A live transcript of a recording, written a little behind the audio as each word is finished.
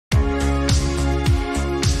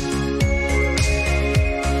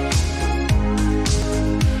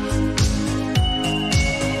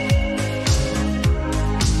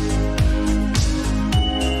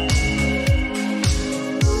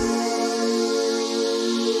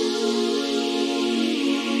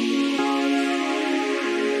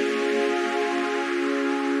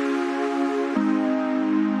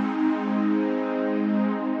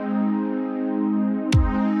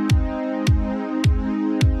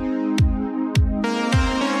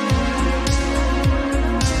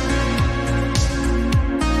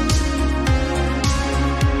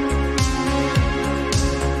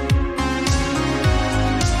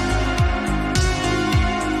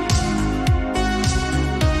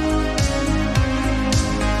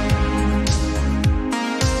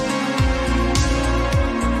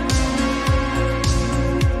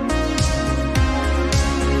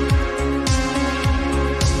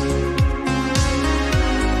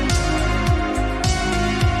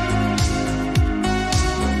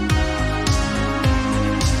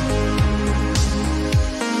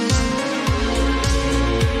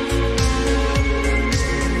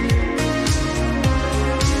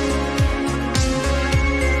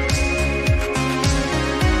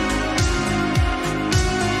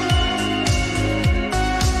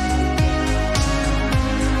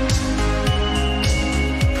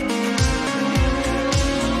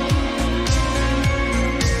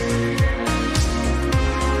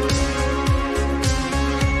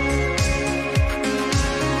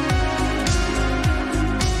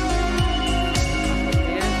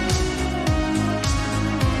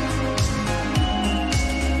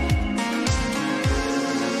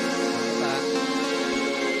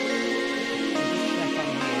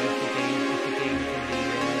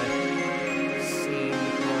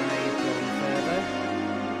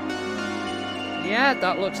Yeah,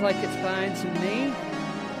 that looks like it's fine to me. You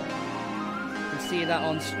can see that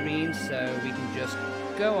on screen, so we can just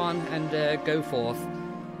go on and go forth.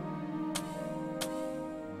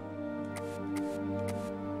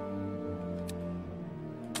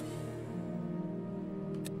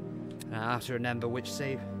 I have to remember which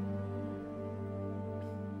save.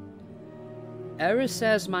 Errors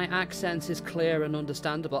says my accent is clear and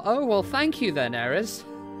understandable. Oh, well, thank you then, Errors.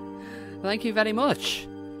 Thank you very much.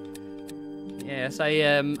 Yes,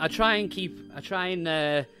 I try and keep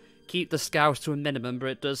the scouse to a minimum, but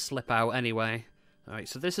it does slip out anyway. All right,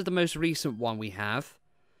 so this is the most recent one we have.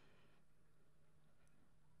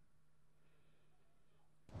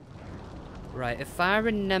 Right, if I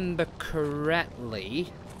remember correctly,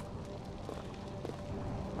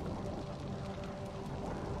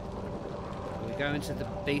 we go into the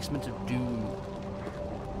basement of doom,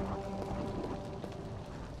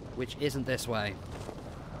 which isn't this way.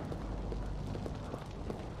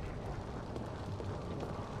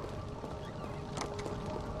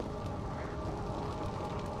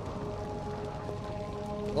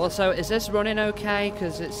 Also, is this running okay?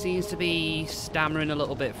 Because it seems to be stammering a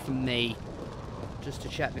little bit from me. Just to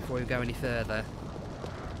check before we go any further.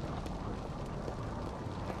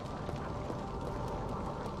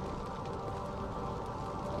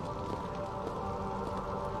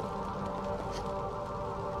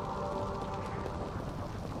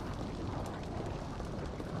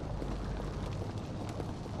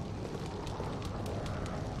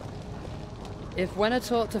 If when I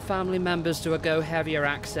talk to family members do I go heavier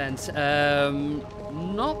accent?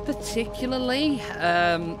 Not particularly.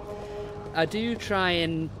 I do try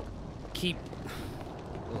and keep...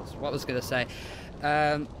 What was I going to say?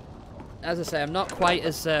 As I say, I'm not quite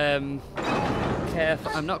as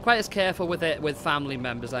careful. I'm not quite as careful with it with family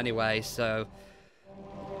members anyway, so...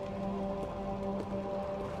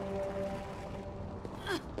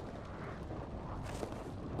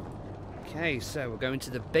 Okay, so we're going to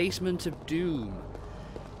the basement of doom.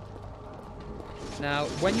 Now,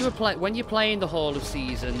 when you're playing the Hall of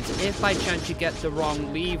Seasons, if by chance you get the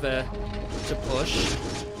wrong lever to push,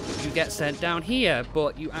 you get sent down here.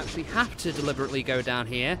 But you actually have to deliberately go down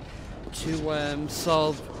here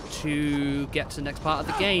to to get to the next part of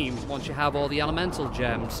the game. Once you have all the elemental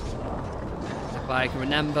gems, if I can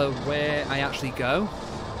remember where I actually go,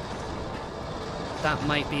 that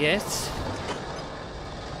might be it.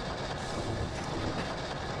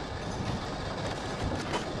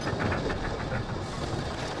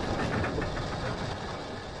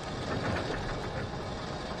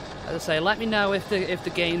 As I say, let me know if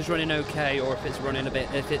the game's running okay or if it's running a bit,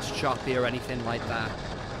 if it's choppy or anything like that.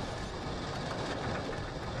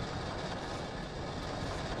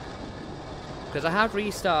 Because I have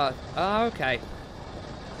restarted. Oh, okay.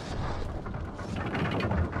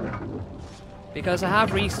 Because I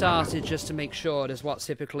have restarted just to make sure that's what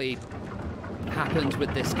typically happens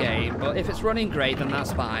with this game. But if it's running great, then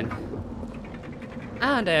that's fine.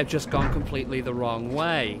 And I have just gone completely the wrong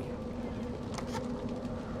way.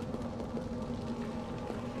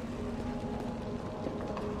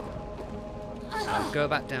 So go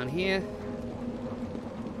back down here.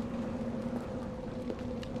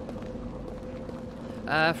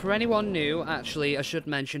 For anyone new, actually, I should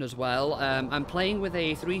mention as well, I'm playing with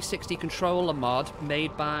a 360 controller mod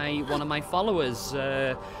made by one of my followers,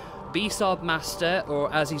 B-Sob Master,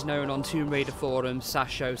 or as he's known on Tomb Raider forums,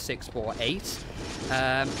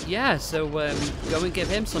 Sasho648. Yeah, so go and give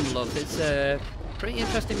him some love. It's a pretty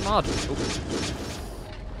interesting mod. Ooh.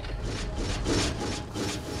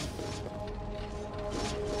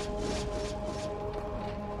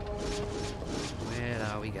 Where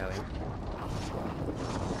are we going?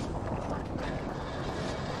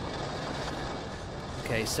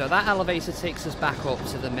 Okay, so that elevator takes us back up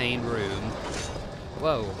to the main room.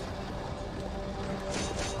 Whoa.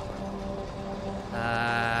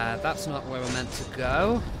 That's not where we're meant to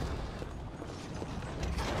go.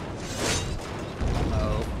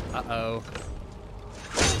 Uh-oh. Uh-oh.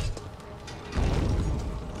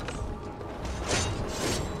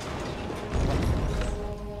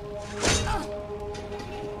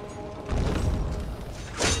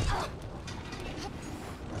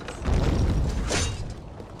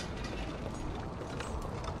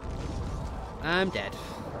 I'm dead.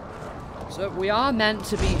 So we are meant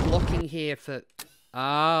to be looking here for...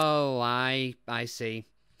 Oh, I see.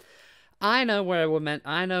 I know where we're meant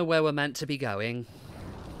to be going.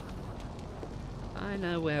 I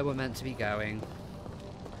know where we're meant to be going.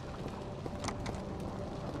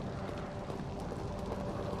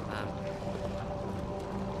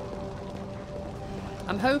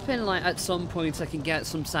 I'm hoping, like, at some point I can get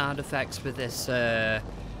some sound effects for this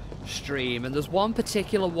stream, and there's one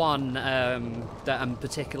particular one that I'm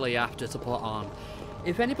particularly after to put on.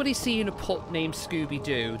 If anybody's seen a pup named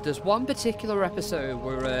Scooby-Doo, there's one particular episode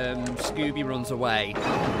where Scooby runs away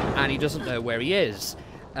and he doesn't know where he is.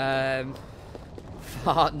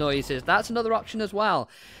 Fart noises, that's another option as well.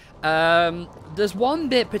 There's one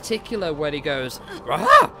bit particular where he goes,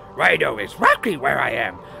 "Aha! I know exactly where I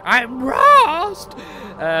am. I'm lost!"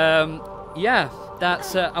 Yeah,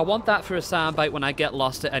 that's. I want that for a soundbite when I get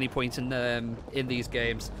lost at any point in these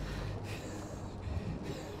games.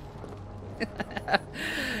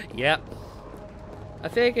 Yep. I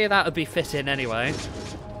figure that would be fitting anyway.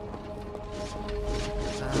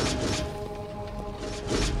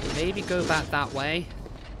 Maybe go back that way.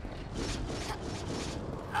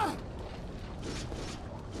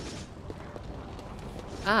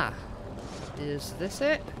 Ah, is this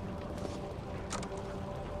it?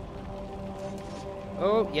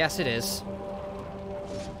 Oh, yes it is.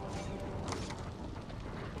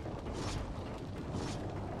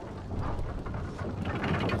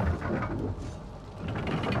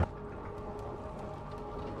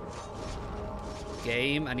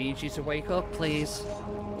 Game, I need you to wake up, please.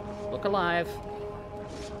 Look alive.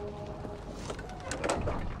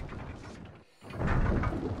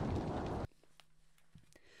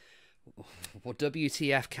 Well,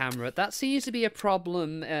 WTF camera. That seems to be a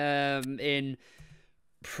problem in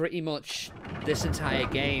pretty much this entire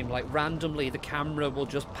game. Like, randomly, the camera will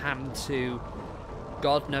just pan to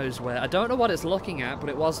God knows where. I don't know what it's looking at, but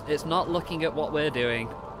it's not looking at what we're doing.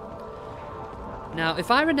 Now,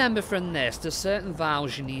 if I remember from this, there's certain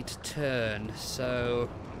valves you need to turn, so...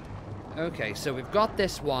 Okay, so we've got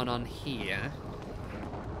this one on here.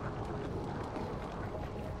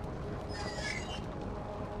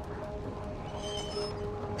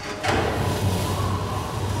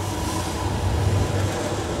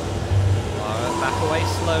 Alright, back away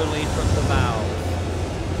slowly from the valve.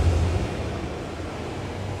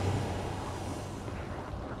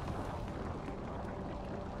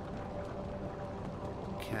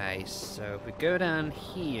 Okay, so if we go down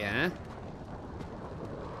here...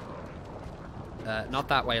 not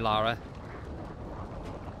that way, Lara.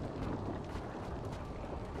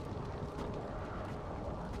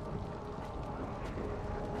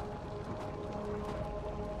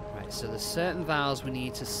 Right, so there's certain valves we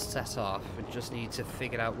need to set off. We just need to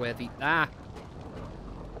figure out where the... Ah!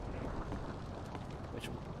 Which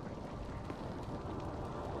one?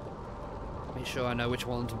 Make sure I know which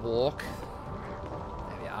one to walk.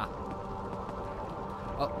 There we are.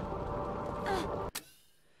 Oh.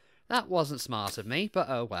 That wasn't smart of me, but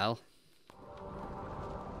oh well.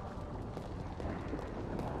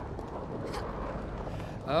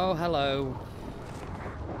 Oh, hello.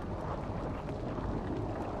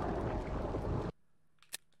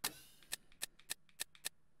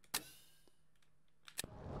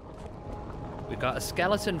 We've got a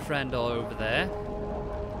skeleton friend all over there.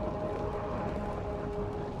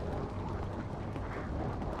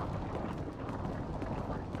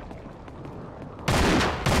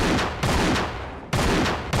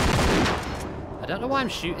 I don't know why I'm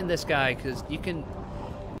shooting this guy, because you can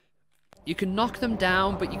knock them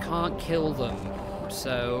down, but you can't kill them.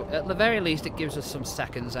 So, at the very least, it gives us some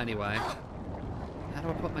seconds anyway. How do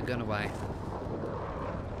I put my gun away?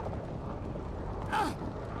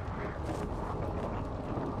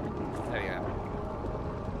 There we go.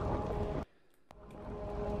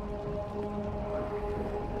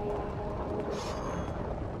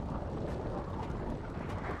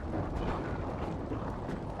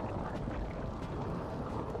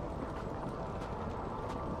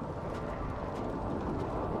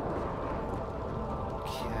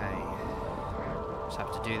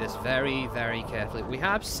 Have to do this very, very carefully. We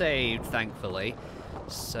have saved, thankfully,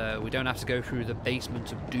 so we don't have to go through the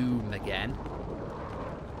basement of doom again.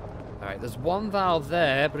 Alright, there's one valve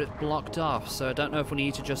there, but it's blocked off, so I don't know if we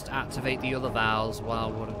need to just activate the other valves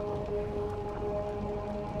while we're...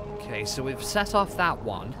 Okay, so we've set off that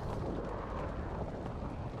one.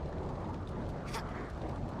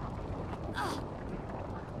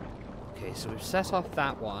 Okay, so we've set off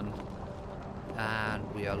that one. And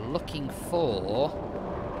we are looking for...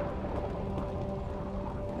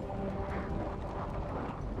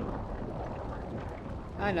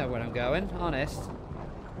 I know where I'm going, honest.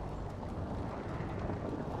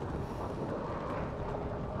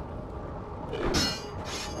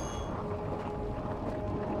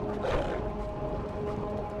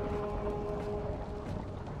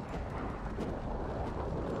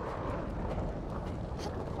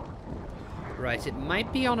 Right, it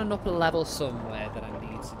might be on an upper level somewhere that I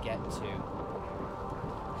need to get to.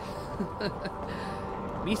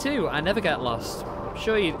 Me too, I never get lost.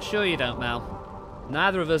 Sure you don't, Mel.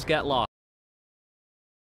 Neither of us get lost.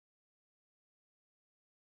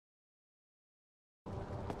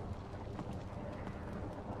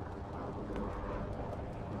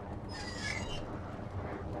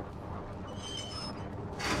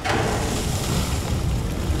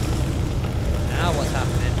 Now what's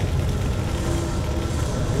happening?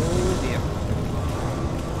 Oh dear.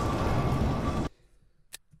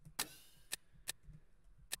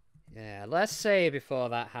 Yeah, let's say before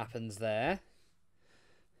that happens there.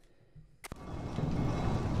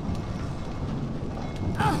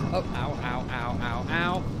 Oh, ow, ow, ow, ow,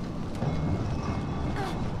 ow.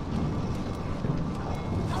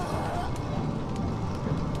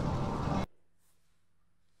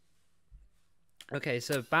 Okay,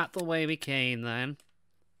 so back the way we came then.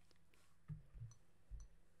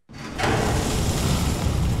 Right,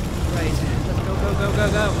 let's go, go, go,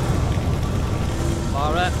 go, go.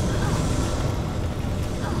 Laura.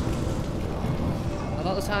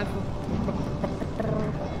 Not the time.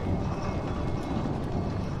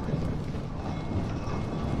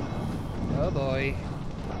 Oh boy.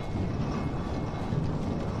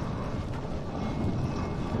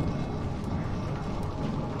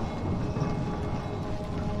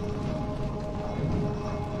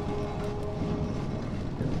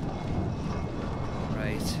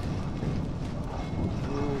 Right.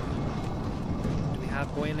 Ooh. Do we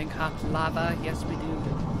have boiling hot lava? Yes, we do.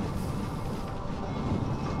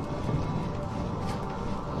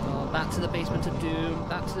 Oh, back to the basement of doom.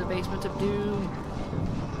 Back to the basement of doom.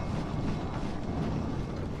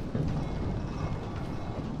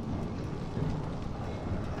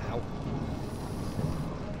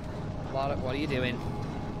 What are you doing?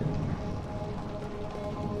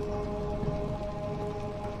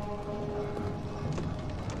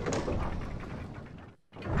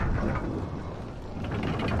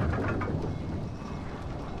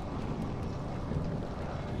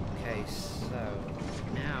 Okay, so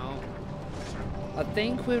now I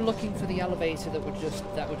think we're looking for the elevator that would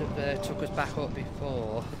have took us back up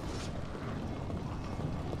before.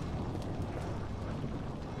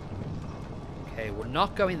 Okay, we're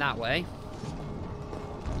not going that way.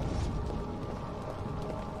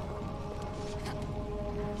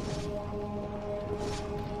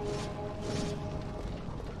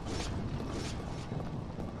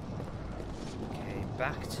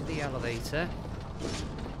 Back to the elevator.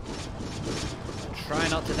 Try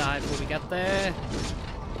not to die before we get there.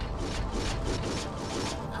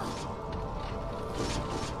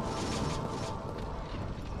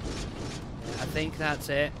 I think that's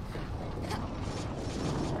it.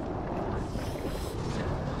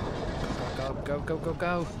 Go, go, go, go,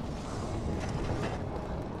 go.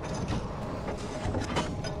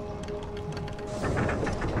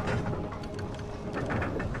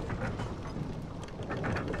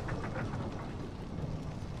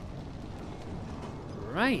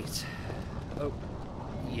 Right. Oh,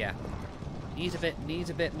 yeah. Needs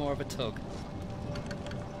a bit more of a tug.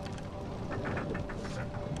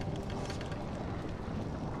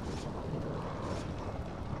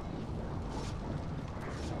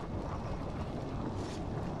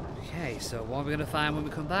 Okay, so what are we gonna find when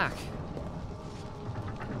we come back?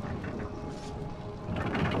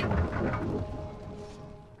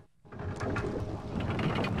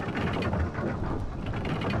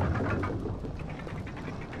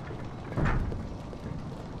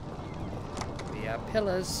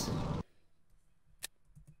 Pillars.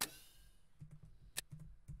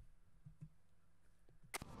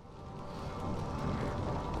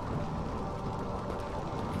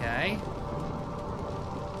 Okay.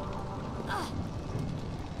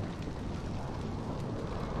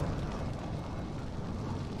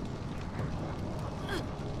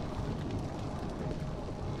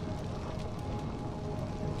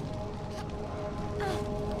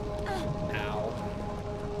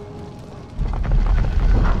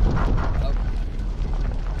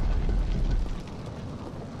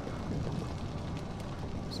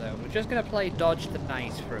 So we're just going to play Dodge the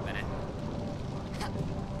Knight for a minute.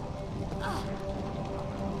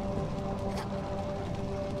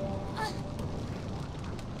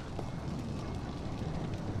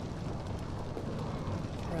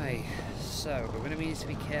 Right, so we're going to need to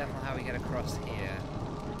be careful how we get across here.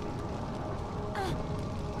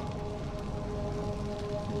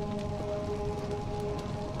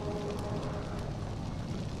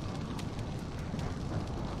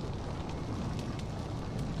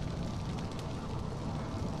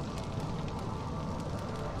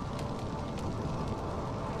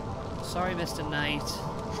 Sorry, Mr. Knight.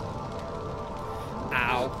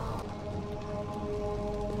 Ow.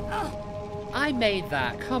 I made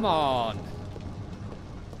that, come on.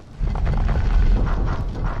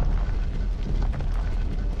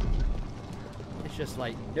 It's just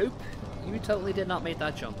like, nope, you totally did not make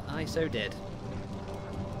that jump. I so did.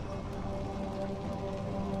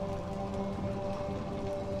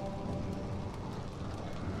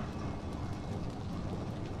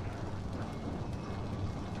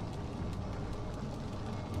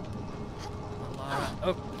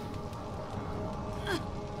 Oh.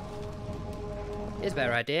 Here's a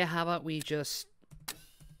better idea. How about we just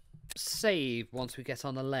save once we get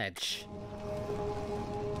on the ledge?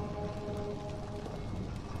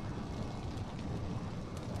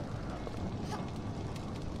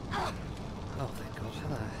 Oh, thank God.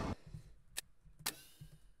 Hello.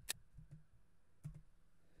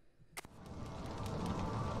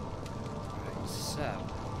 Right, so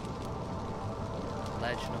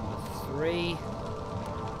ledge number 3.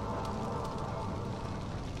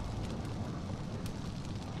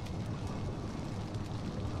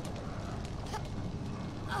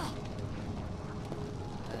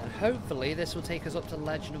 And hopefully this will take us up to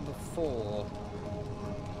ledge number 4.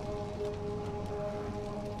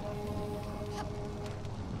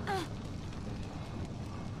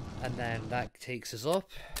 And then that takes us up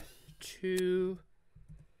to...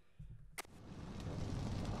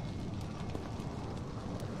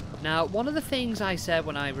 Now, one of the things I said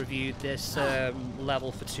when I reviewed this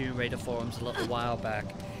level for Tomb Raider forums a little while back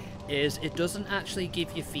is it doesn't actually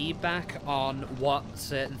give you feedback on what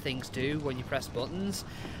certain things do when you press buttons.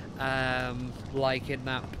 Like in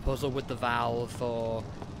that puzzle with the valve or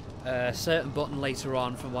a certain button later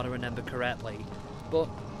on, from what I remember correctly. But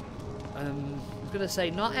I was going to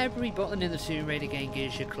say, not every button in the Tomb Raider game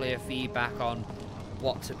gives you clear feedback on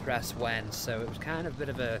what to press when, so it was kind of a bit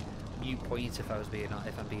of a mute point if I'm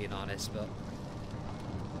being honest, but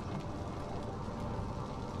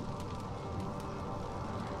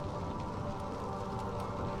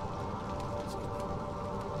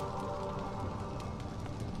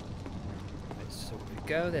right, so we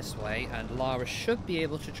go this way, and Lara should be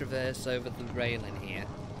able to traverse over the railing here.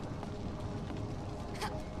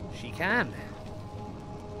 She can.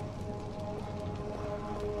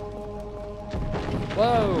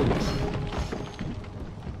 Whoa!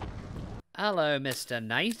 Hello, Mr.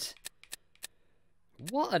 Knight.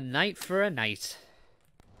 What a night for a night.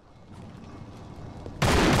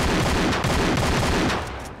 Am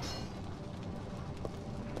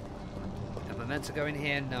I meant to go in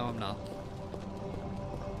here? No, I'm not.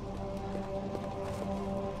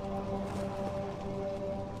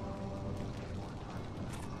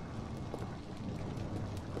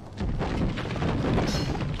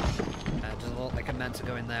 Doesn't look like I'm meant to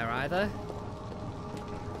go in there either.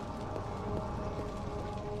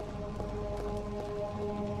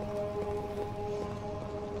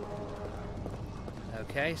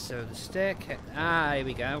 Okay, so the stair... Ah, here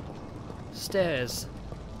we go. Stairs.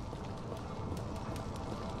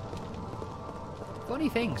 Funny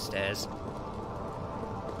thing, stairs.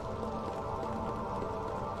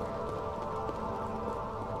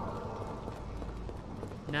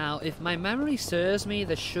 Now, if my memory serves me,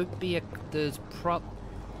 there should be a...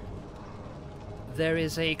 There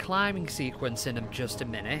is a climbing sequence in just a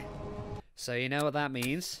minute. So you know what that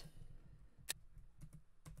means.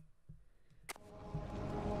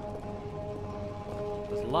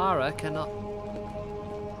 Lara cannot...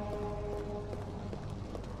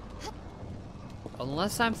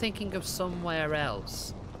 Unless I'm thinking of somewhere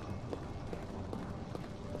else.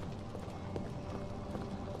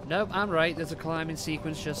 Nope, I'm right. There's a climbing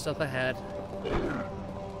sequence just up ahead.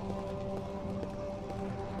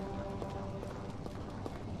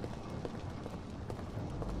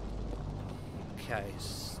 Okay.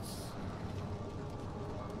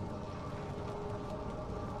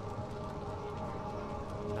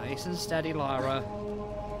 Nice and steady, Lara.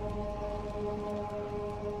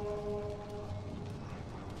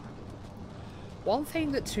 One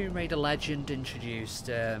thing that Tomb Raider Legend introduced,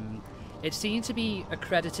 it seemed to be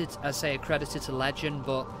accredited to Legend,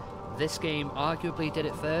 but this game arguably did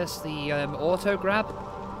it first. The auto grab.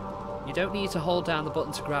 You don't need to hold down the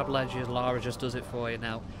button to grab ledges. Lara just does it for you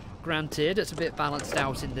now. Granted, it's a bit balanced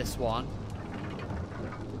out in this one.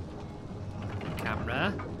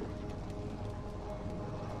 Camera.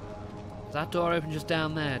 That door opened just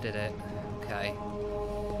down there, did it? Okay.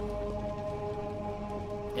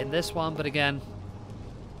 In this one, but again,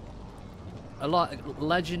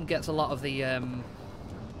 Legend gets a lot of the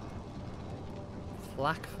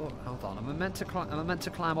flak for. Hold on, am I meant to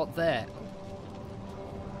climb up there?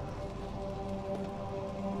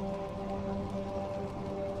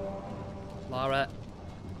 Lara.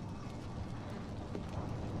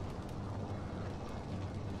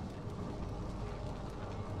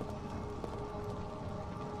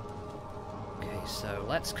 So So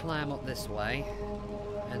let's climb up this way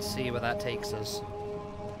and see where that takes us.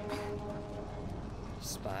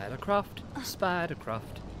 Spidercraft,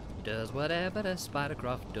 Spidercraft, does whatever the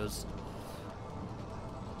Spidercraft does.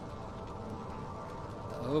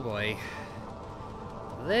 Oh boy.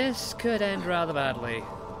 This could end rather badly.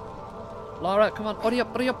 Laura, come on, hurry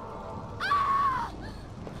up, hurry up!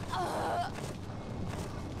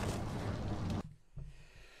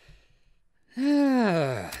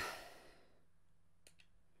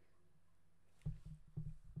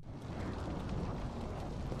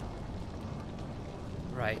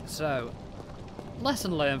 Right, so,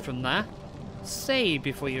 lesson learned from that. Save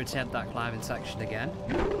before you attempt that climbing section again.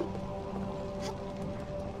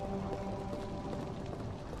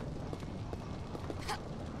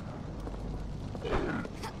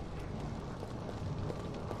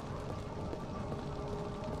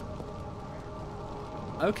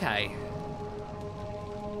 Okay.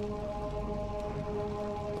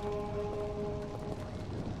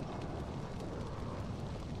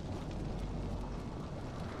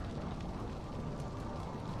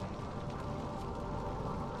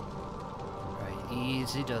 Right,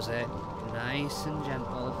 easy does it. Nice and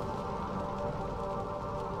gentle.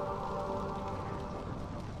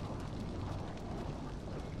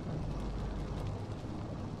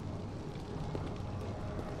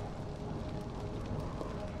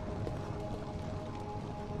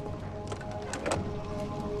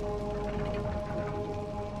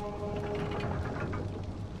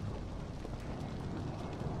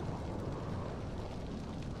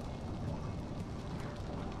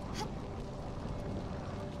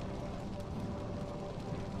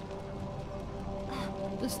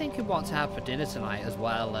 Just thinking what to have for dinner tonight as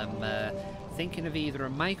well. I'm thinking of either a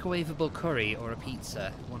microwavable curry or a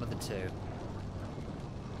pizza. One of the two.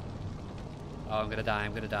 Oh, I'm gonna die,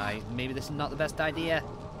 I'm gonna die. Maybe this is not the best idea.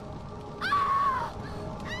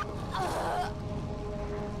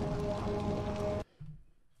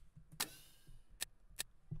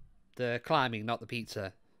 The climbing, not the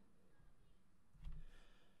pizza.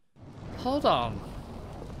 Hold on.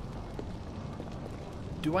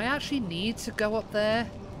 Do I actually need to go up there?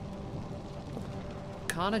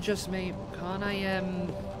 Can't I just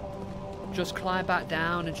just climb back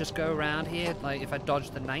down and just go around here, like if I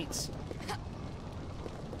dodge the knights?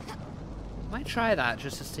 Might try that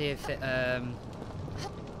just to see if it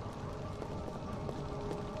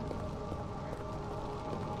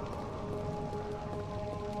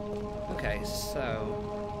Okay,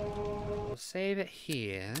 so we'll save it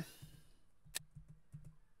here.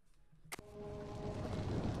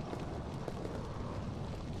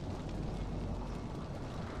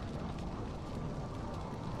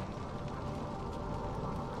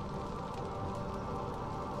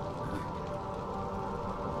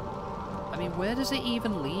 I mean, where does it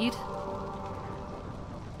even lead?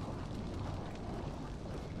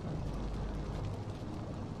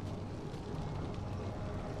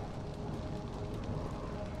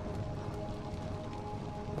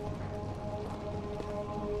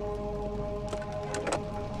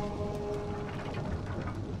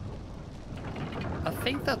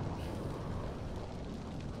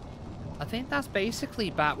 I think that's basically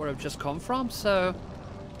back where I've just come from, so...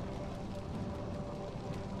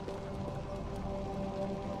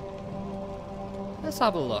 Let's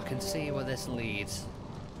have a look and see where this leads.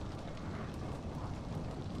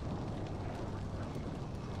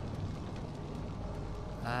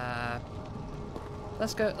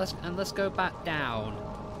 Let's go back down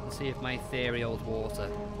and see if my theory holds water.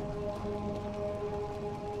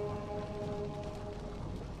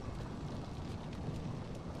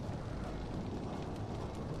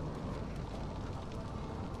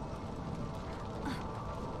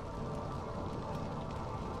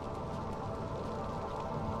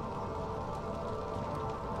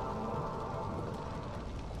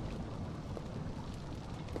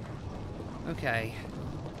 Okay.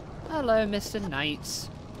 Hello, Mr. Knight.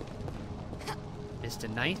 Mr.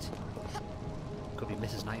 Knight? Could be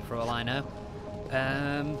Mrs. Knight for all I know.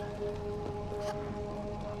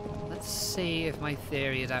 Let's see if my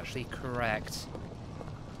theory is actually correct.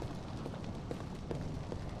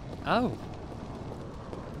 Oh.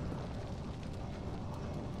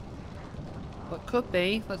 What could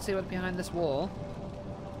be? Let's see what's behind this wall.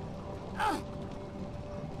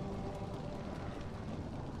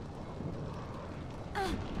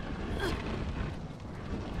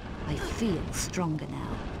 I feel stronger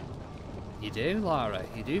now. You do, Lara?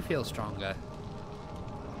 You do feel stronger.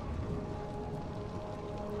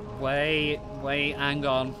 Wait, hang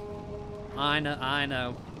on. I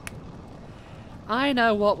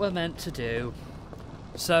know what we're meant to do.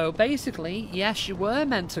 So basically, yes, you were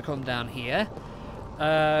meant to come down here,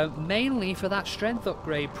 Mainly for that strength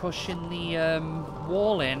upgrade, pushing the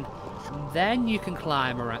wall in, and then you can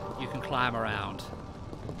climb around. You can climb around.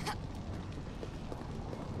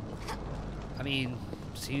 I mean,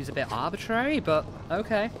 seems a bit arbitrary, but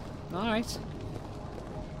okay, all right.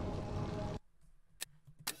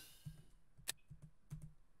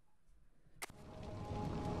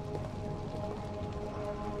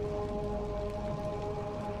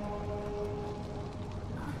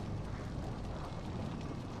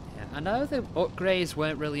 I know the upgrades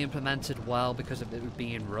weren't really implemented well because of it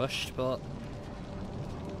being rushed, but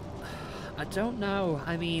I don't know.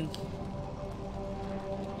 I mean,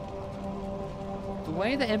 the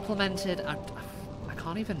way they're implemented, I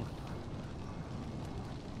can't even.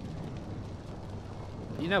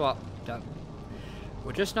 You know what? Don't.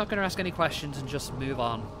 We're just not going to ask any questions and just move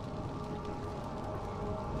on.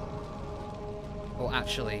 Well,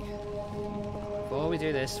 actually, before we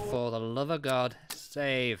do this, for the love of God,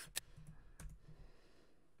 save.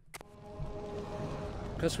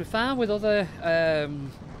 Because we found with other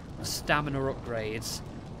stamina upgrades,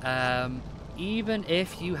 even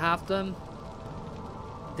if you have them,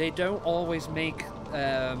 they don't always make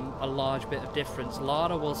a large bit of difference.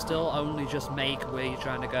 Lara will still only just make where you're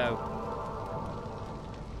trying to go.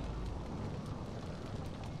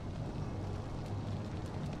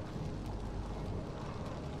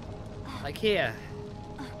 Like here.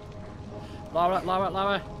 Lara, Lara,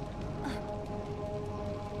 Lara.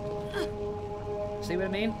 See what I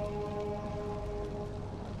mean?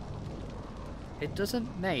 It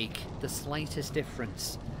doesn't make the slightest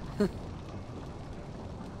difference.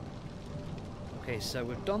 Okay, so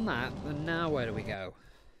we've done that, and now where do we go?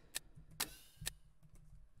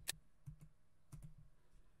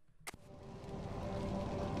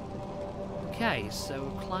 Okay, so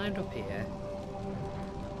we've climbed up here.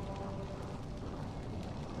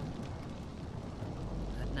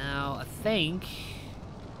 And now I think...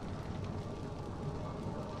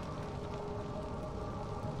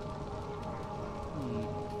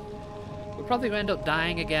 We're probably going to end up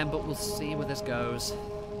dying again, but we'll see where this goes.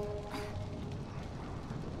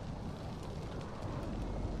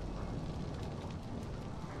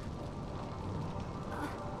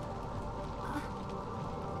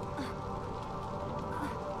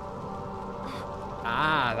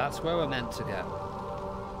 Ah, that's where we're meant to go.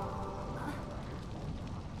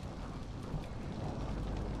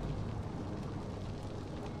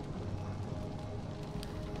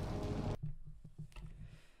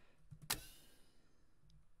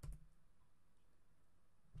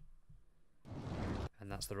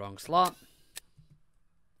 That's the wrong slot.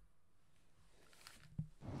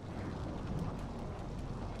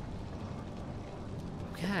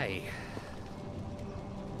 Okay.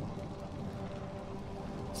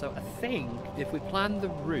 So I think if we plan the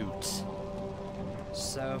route,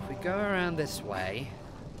 so if we go around this way,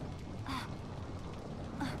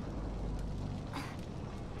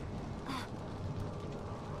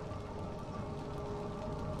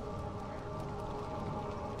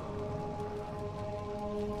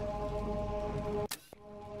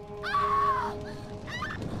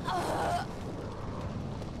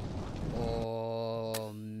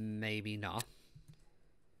 maybe not.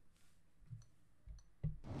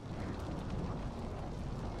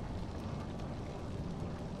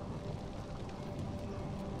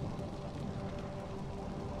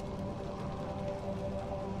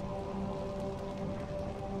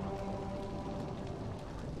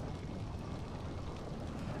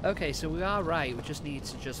 Okay, so we are right. We just need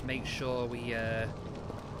to just make sure we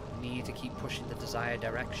need to keep pushing the desired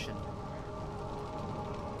direction.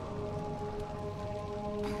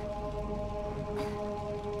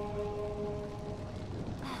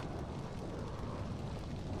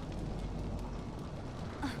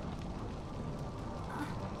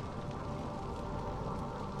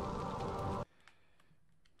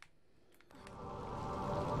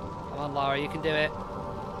 Come on, Lara, you can do it.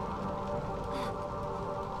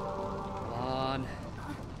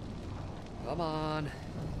 Come on.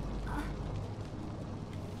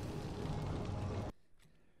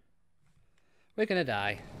 We're gonna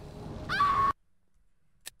die.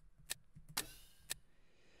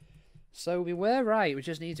 So we were right, we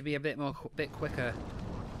just need to be a bit quicker.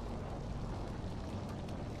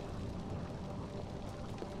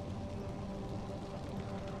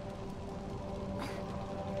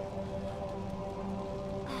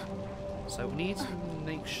 So we need to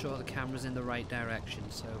make sure the camera's in the right direction.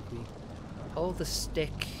 So if we hold the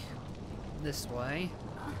stick this way,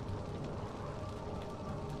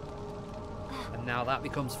 and now that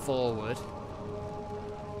becomes forward.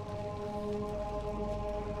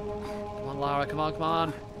 Come on, Lara, come on, come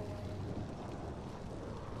on.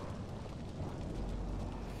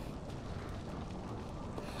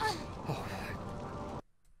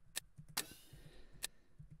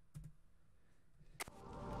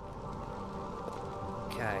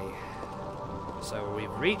 So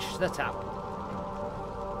we've reached the top.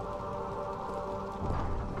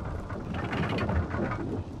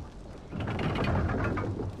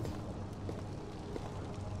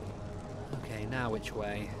 Okay, now which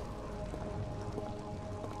way?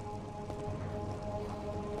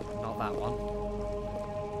 Not that one.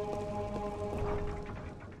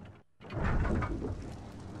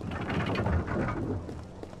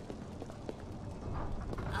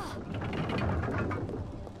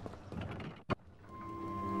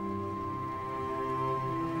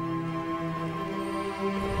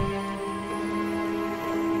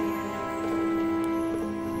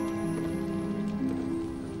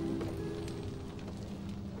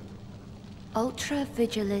 Ultra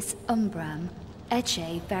Vigilis Umbram,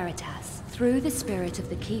 Ecce Veritas. Through the spirit of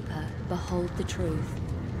the Keeper, behold the truth.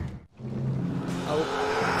 Oh,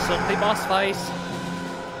 suddenly boss fight.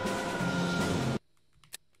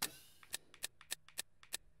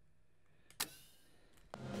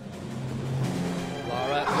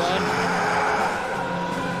 Laura, run.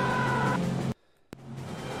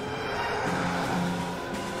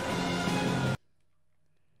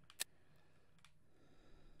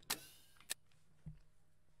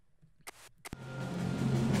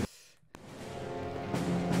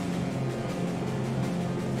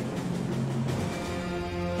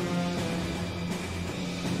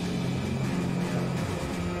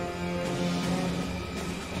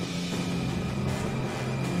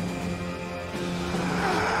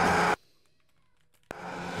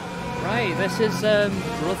 This is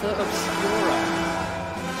Brother Obscura.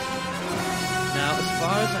 Now, as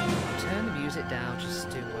far as I turn the music down just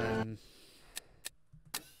to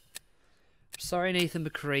sorry, Nathan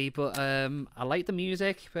McCree, but I like the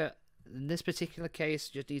music, but in this particular case,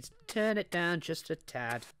 you just need to turn it down just a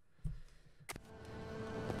tad.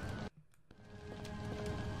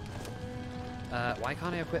 Why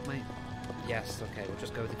can't I equip my... Yes, okay, we'll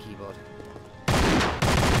just go with the keyboard.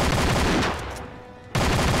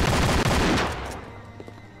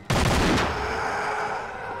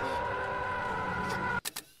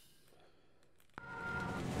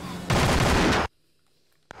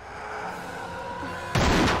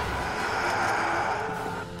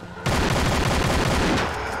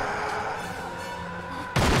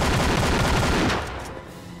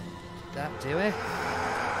 Do it?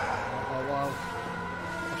 Whoa.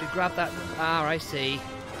 If you grab that... Ah, I see.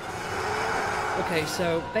 Okay,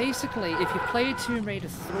 so basically, if you played Tomb Raider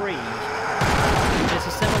 3, there's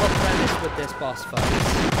a similar premise with this boss fight.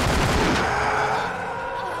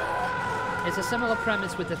 It's a similar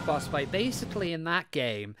premise with this boss fight. Basically, in that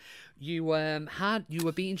game, you were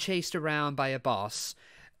being chased around by a boss,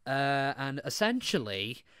 and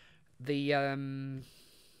essentially, the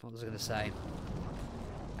what was I going to say?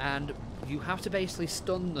 And you have to basically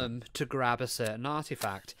stun them to grab a certain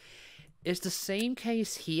artifact. It's the same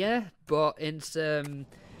case here, but there's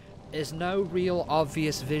no real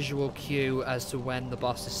obvious visual cue as to when the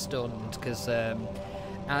boss is stunned, because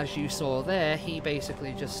as you saw there, he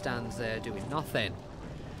basically just stands there doing nothing.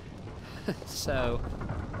 So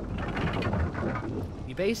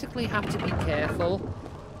you basically have to be careful,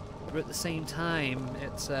 but at the same time,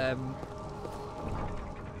 it's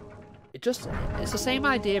the same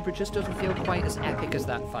idea, but it just doesn't feel quite as epic as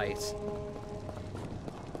that fight.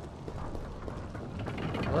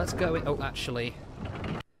 Well, let's go in... Oh, actually.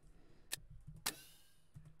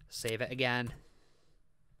 Save it again.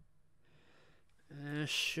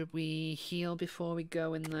 Should we heal before we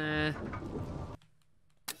go in there?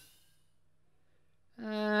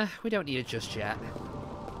 We don't need it just yet.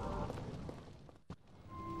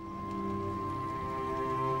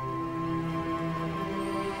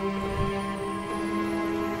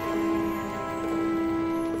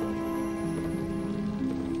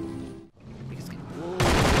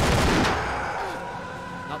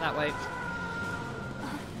 That way.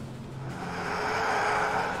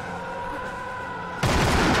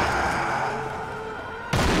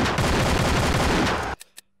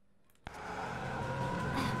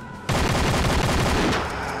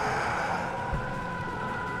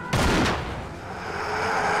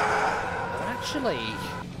 Well, actually,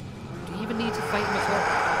 do you even need to fight him at all?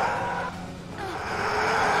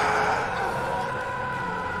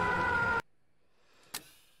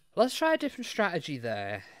 Let's try a different strategy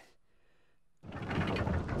there.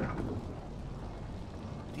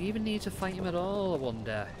 Do you even need to fight him at all, I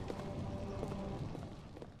wonder?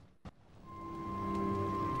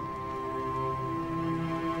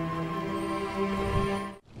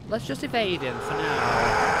 Let's just evade him for now.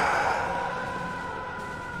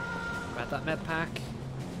 Grab that med pack.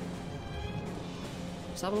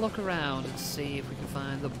 Let's have a look around and see if we can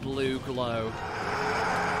find the blue glow.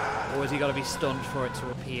 Or has he got to be stunned for it to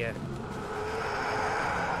appear?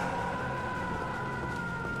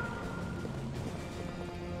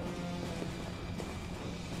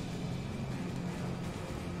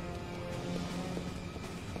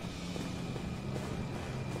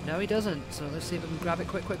 No, he doesn't. So let's see if we can grab it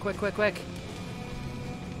quick, quick, quick, quick, quick.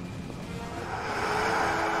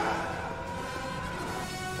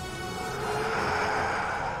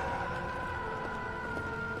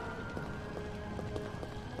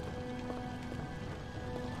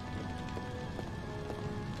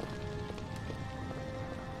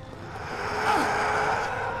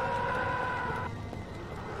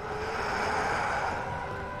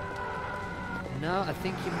 No, I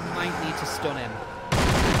think you might need to stun him.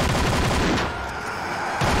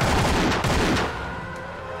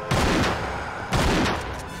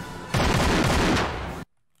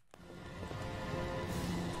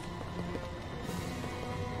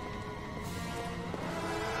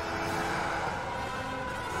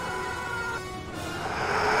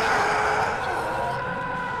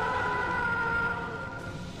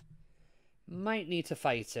 Might need to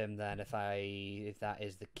fight him then if that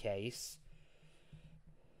is the case.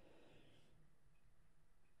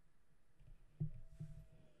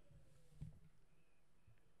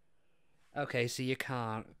 Okay, so you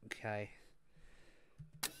can't. Okay.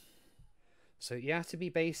 So you have to be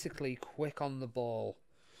basically quick on the ball.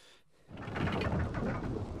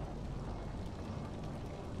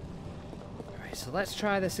 Alright, so let's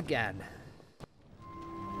try this again.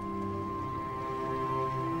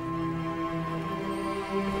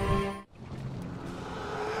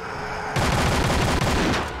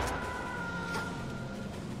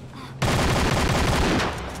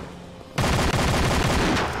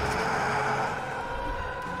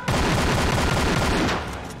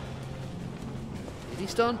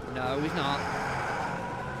 He's done? No, he's not.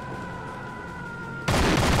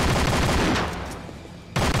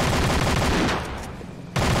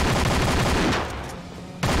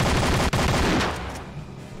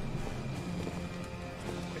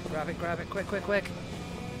 Quick, grab it, quick, quick, quick.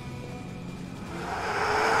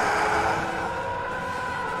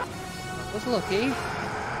 That was lucky.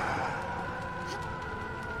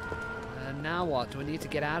 And now what? Do we need to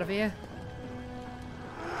get out of here?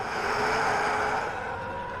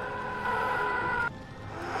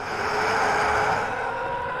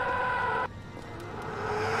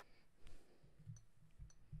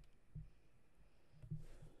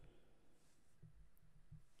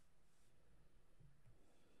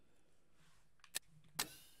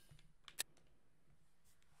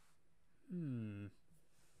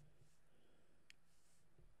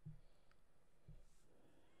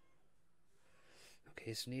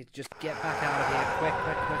 Okay, so we need to just get back out of here. Quick,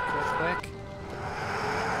 quick, quick, quick, quick.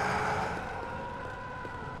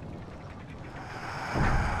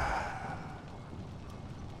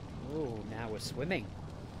 Oh, now we're swimming.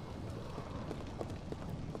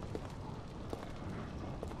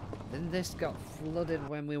 Then this got flooded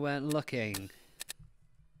when we weren't looking.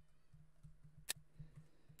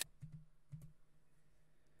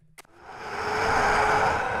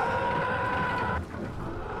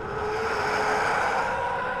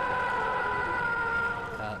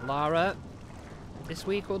 Lara, this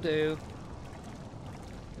week will do.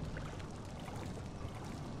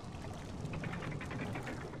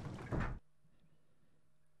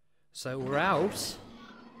 So we're out.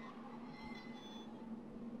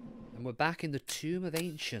 And we're back in the Tomb of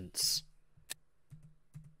Ancients.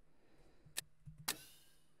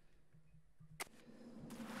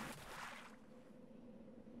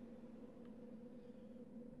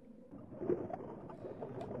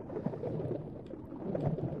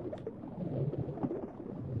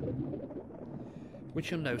 Which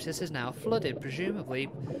you'll notice is now flooded, presumably,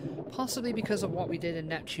 possibly because of what we did in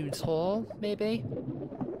Neptune's Hall, maybe?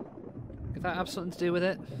 Could that have something to do with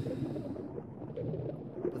it?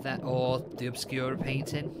 With that, or the Obscura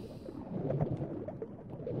Painting?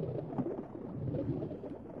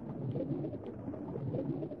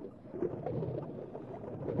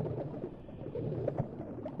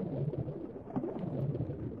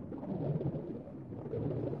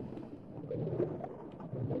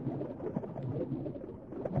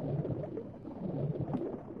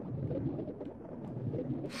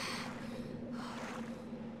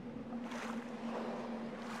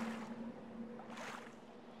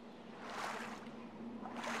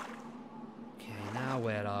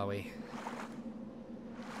 Where are we?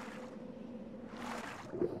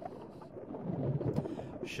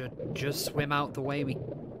 Should just swim out the way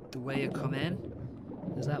you come in?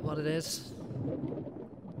 Is that what it is?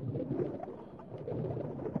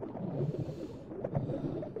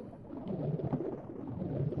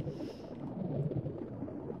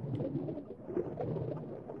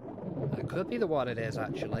 could be the what it is,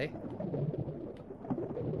 actually.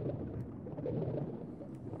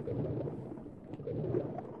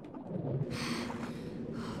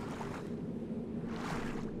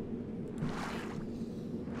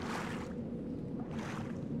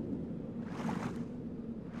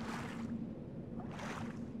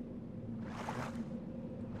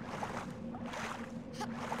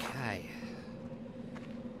 Okay.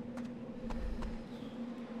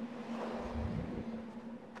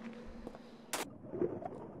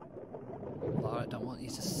 Laura, I don't want you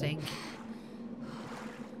to sink.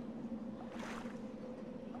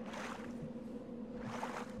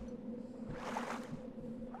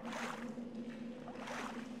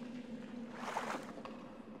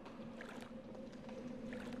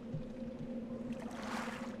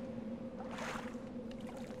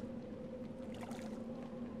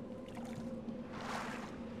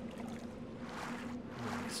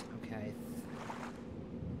 Okay.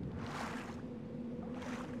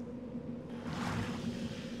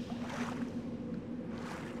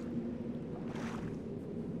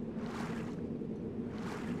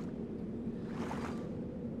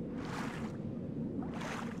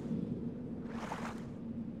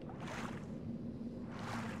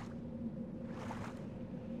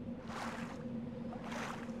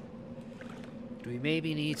 Do we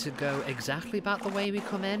maybe need to go exactly back the way we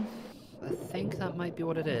come in? I think that might be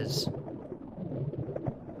what it is.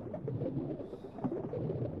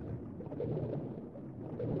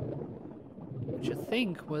 Which I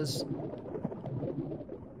think was...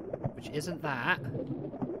 Which isn't that.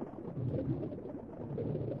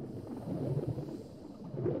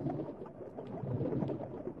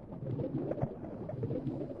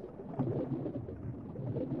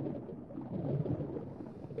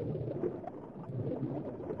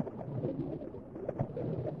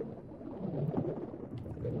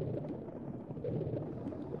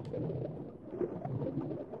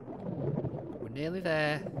 Nearly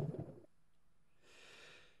there.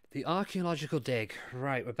 The archaeological dig.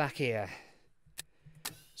 Right, we're back here.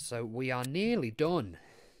 So we are nearly done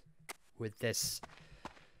with this.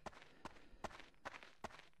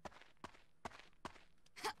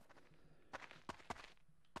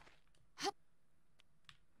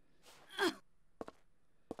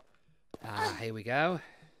 Here we go.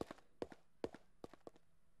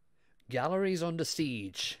 Galleries under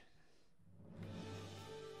siege.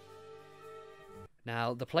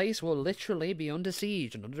 Now, the place will literally be under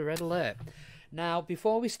siege and under red alert. Now,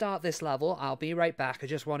 before we start this level, I'll be right back. I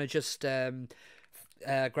just want to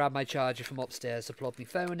grab my charger from upstairs to plug my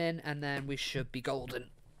phone in, and then we should be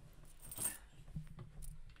golden.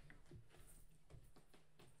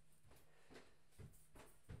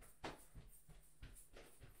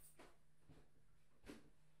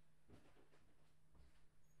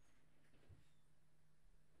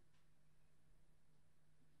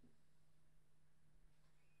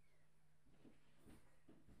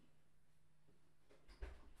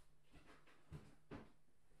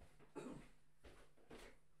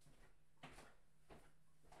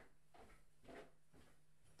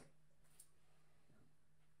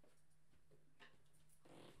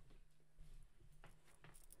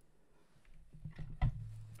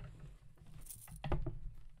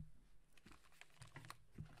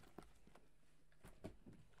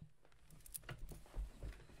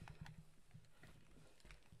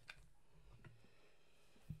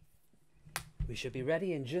 We should be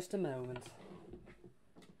ready in just a moment.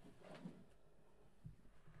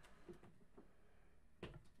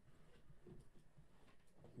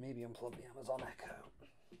 Maybe unplug the Amazon Echo.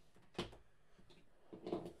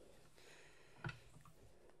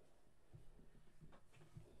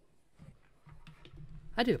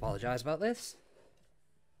 I do apologise about this.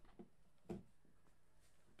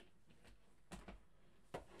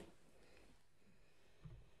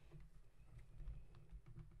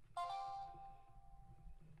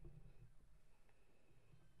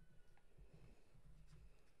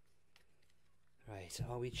 Right,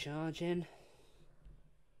 are we charging?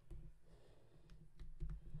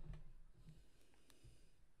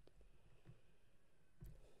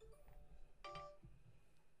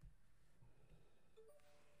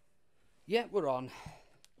 Yeah, we're on.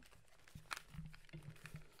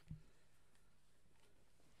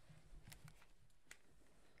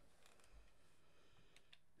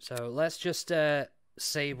 So let's just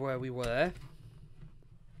save where we were.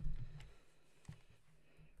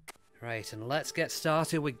 Right, and let's get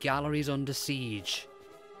started with Galleries Under Siege.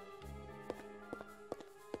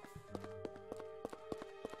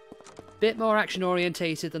 Bit more action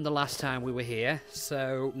orientated than the last time we were here,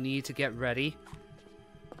 so need to get ready.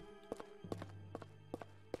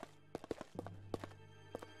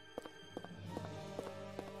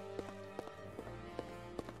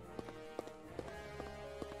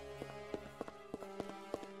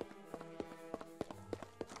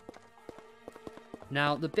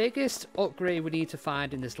 Now, the biggest upgrade we need to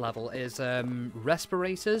find in this level is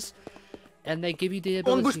respirators, and they give you the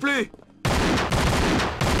ability.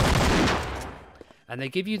 And they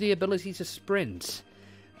give you the ability to sprint.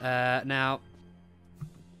 Now,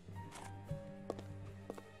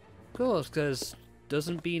 of course, because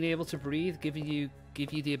doesn't being able to breathe give you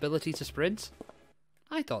the ability to sprint?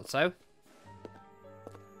 I thought so.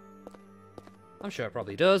 I'm sure it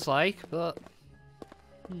probably does, like, but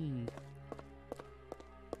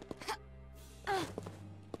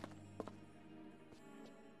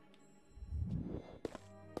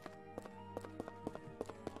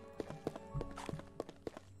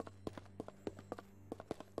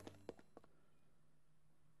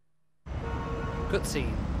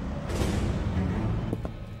cutscene.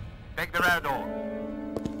 Take the rear door.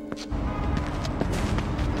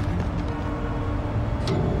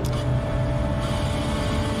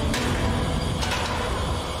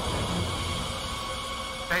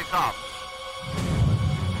 Stay soft.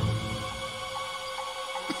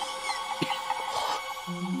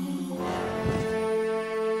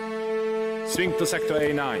 Swing to sector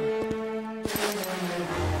A9.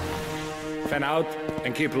 Fan out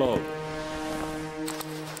and keep low.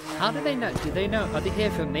 How do they know? Do they know? Are they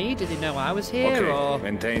here for me? Do they know I was here? Okay, Or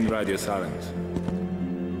maintain radio silence.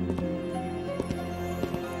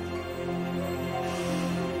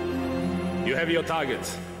 You have your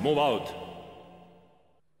targets. Move out.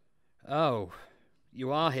 oh,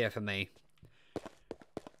 you are here for me.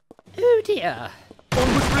 Oh dear.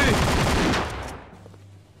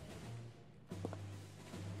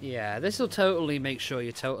 Yeah, this will totally make sure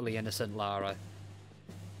you're totally innocent, Lara.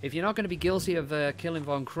 If you're not going to be guilty of killing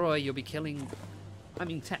Von Croy, you'll be killing... I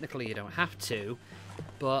mean, technically you don't have to,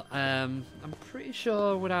 but I'm pretty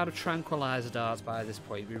sure we're out of tranquilizer darts by this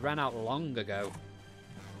point. We ran out long ago.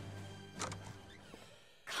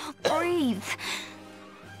 Can't breathe.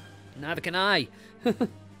 Neither can I.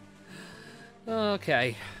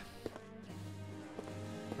 Okay.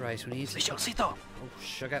 Right, we need to... Oh,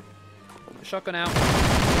 sugar. Keep the shotgun out.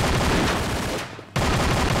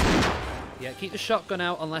 Yeah, keep the shotgun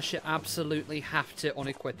out unless you absolutely have to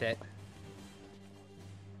unequip it.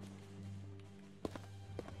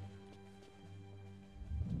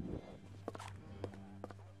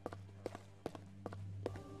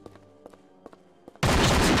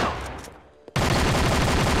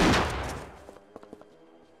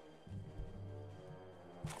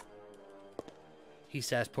 He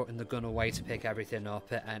says putting the gun away to pick everything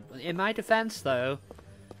up, and in my defense though,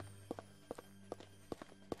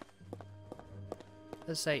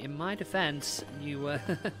 let's say in my defense, you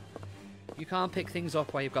you can't pick things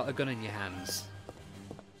up while you've got a gun in your hands.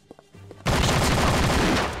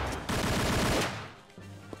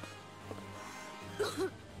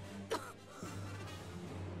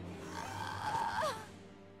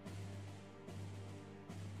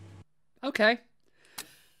 Okay,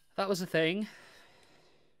 that was a thing.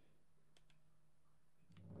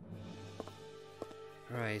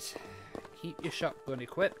 Right, keep your shotgun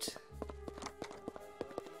equipped.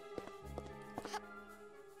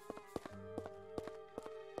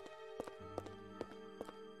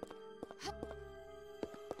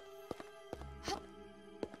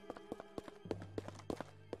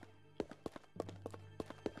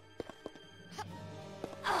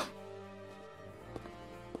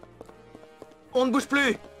 On ne bouge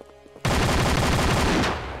plus.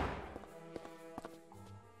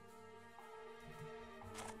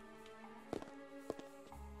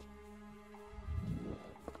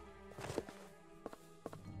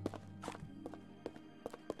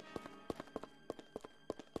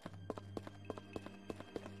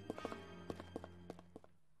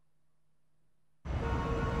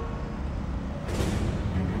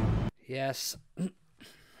 Yes.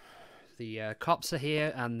 The cops are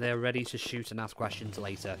here and they're ready to shoot and ask questions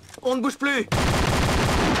later. On ne bouge plus.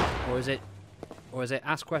 Or is it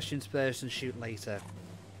ask questions first and shoot later?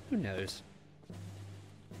 Who knows?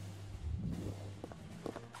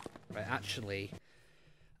 Right, actually,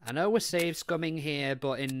 I know we're save scumming here,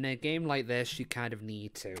 but in a game like this, you kind of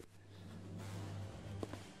need to.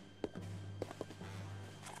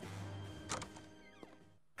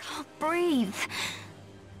 Can't breathe.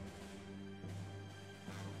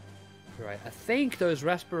 Right, I think those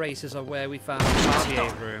respirators are where we found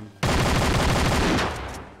Xavier's room.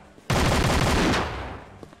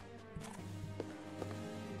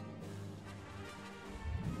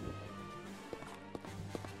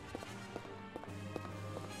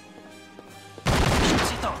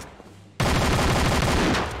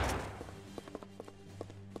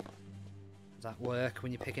 Does that work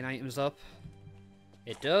when you're picking items up?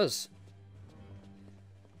 It does.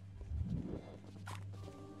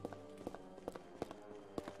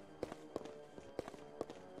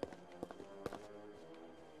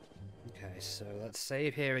 Right, so let's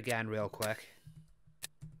save here again real quick.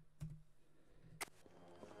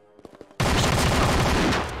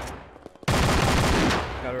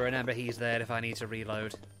 Gotta remember he's there if I need to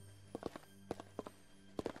reload.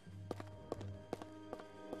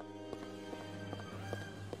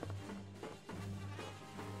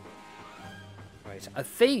 Right, I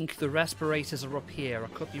think the respirators are up here. I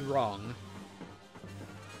could be wrong.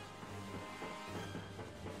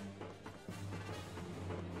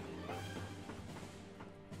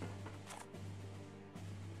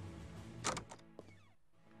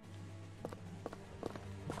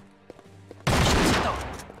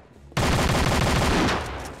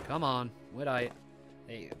 Come on, would I?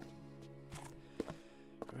 There you go.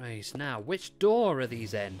 Right, now, which door are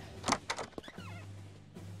these in?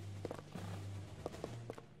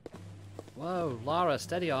 Whoa, Lara,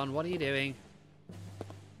 steady on, what are you doing?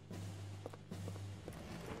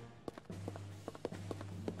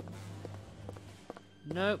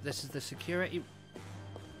 Nope, this is the security...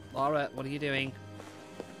 Lara, what are you doing?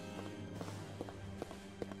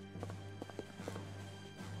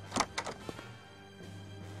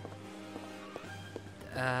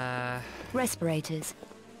 Respirators.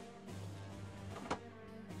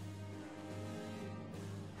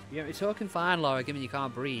 You're talking fine, Laura, given you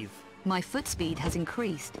can't breathe. My foot speed has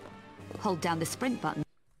increased. Hold down the sprint button.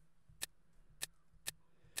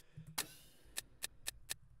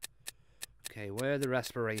 Okay, where are the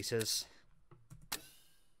respirators?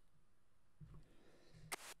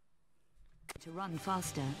 To run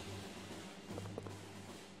faster.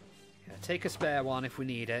 Yeah, take a spare one if we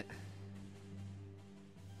need it.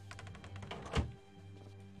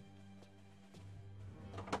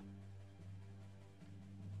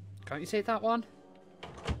 Can't you take that one?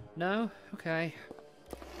 No? Okay.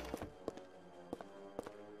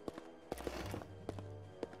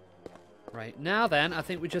 Right, now then, I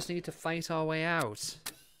think we just need to fight our way out.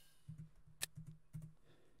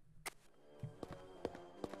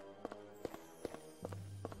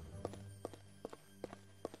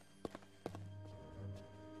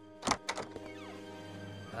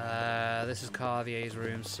 This is Carvier's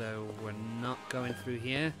room, so we're not going through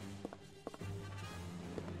here.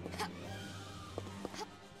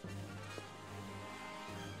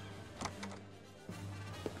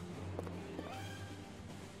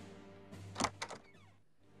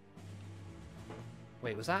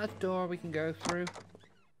 Wait, was that a door we can go through?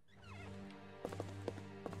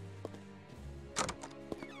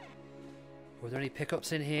 Were there any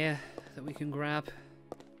pickups in here that we can grab?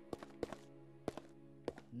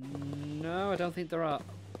 No, I don't think there are.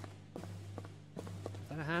 Is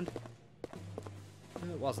that a hand?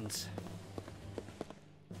 No, it wasn't.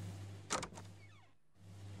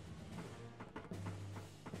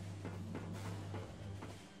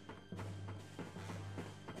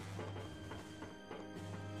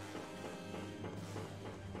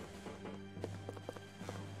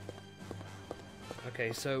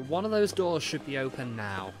 Okay, so one of those doors should be open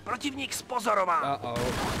now. Противник z pozoru ma!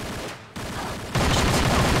 Uh-oh.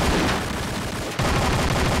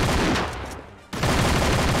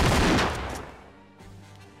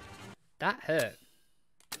 That hurt.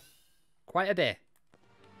 Quite a bit.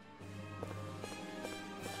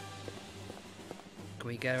 Can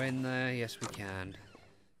we go in there? Yes, we can.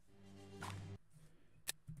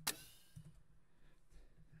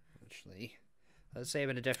 Actually, let's save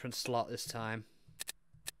in a different slot this time.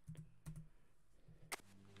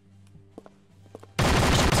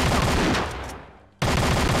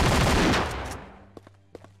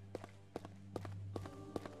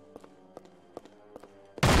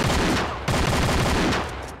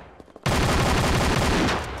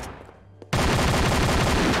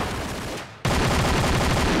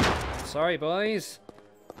 Sorry, boys.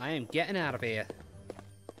 I am getting out of here.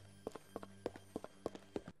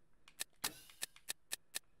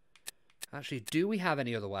 Actually, do we have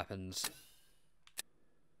any other weapons?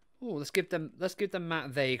 Oh, let's give them Matt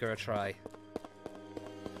Vega a try.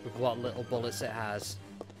 With what little bullets it has.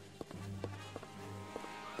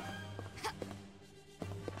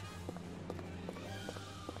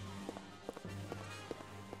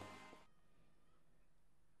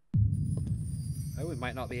 Oh, we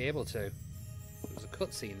might not be able to. There's a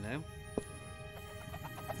cutscene now.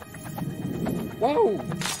 Whoa!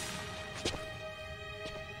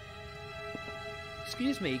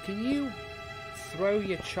 Excuse me, can you throw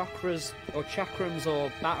your chakras or chakrams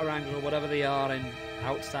or batarangs or whatever they are in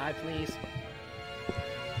outside, please?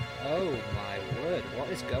 Oh my word, what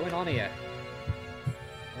is going on here?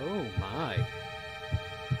 Oh my.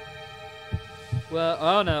 Well,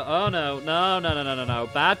 oh no, no.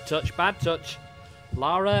 Bad touch.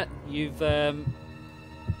 Lara, you've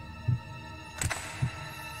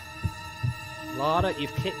Lara,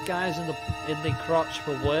 you've kicked guys in the crotch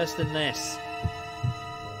for worse than this.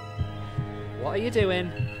 What are you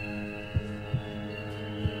doing?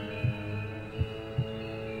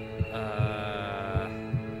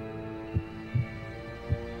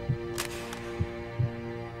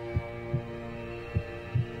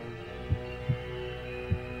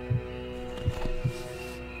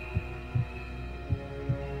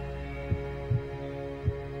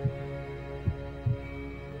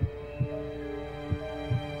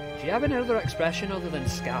 Do you have another expression other than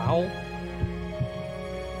scowl?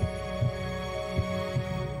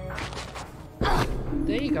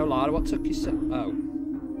 There you go, Lara. What took you so... Oh.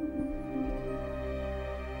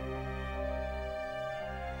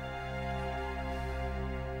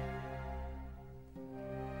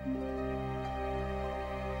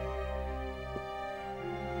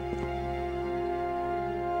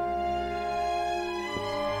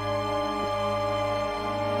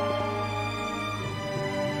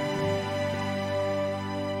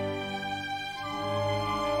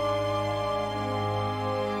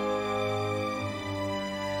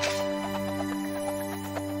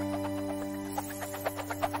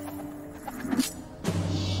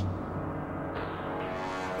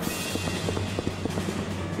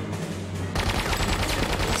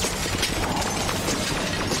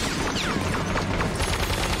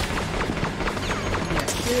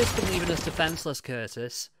 Leaving us defenseless,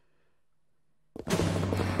 Curtis.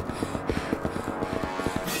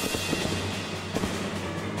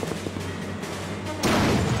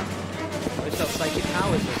 He's got psychic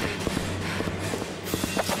powers, does he?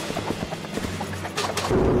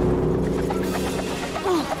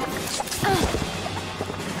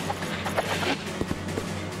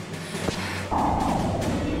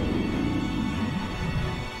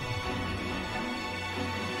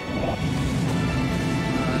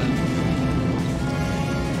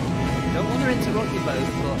 Interrupt you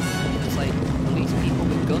both, but it's like at least people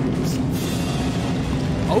with guns.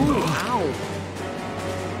 Oh, ow!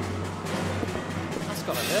 That's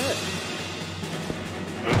gotta hurt.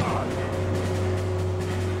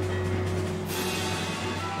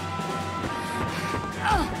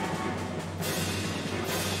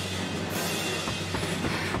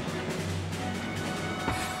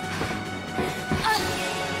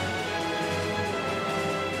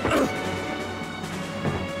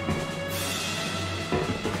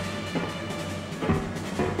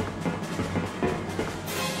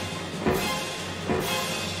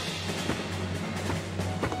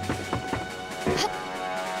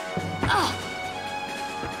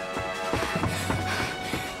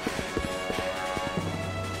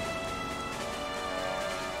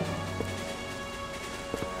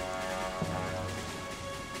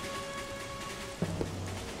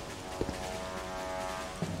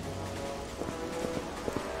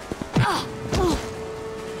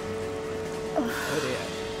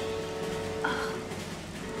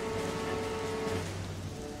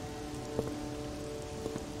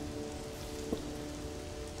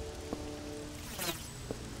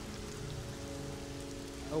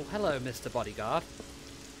 Oh, hello, Mr. Bodyguard.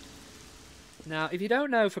 Now, if you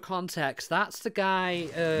don't know for context, that's the guy,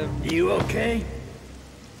 You okay?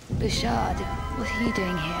 Bouchard, what are you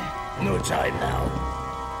doing here? No time now.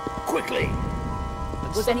 Quickly!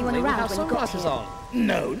 Was anyone Suddenly we around have when you got sunglasses here? on.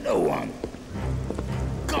 No, no one.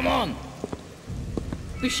 Come on!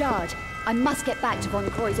 Bouchard, I must get back to Von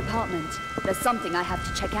Croy's apartment. There's something I have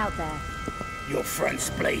to check out there. Your friend's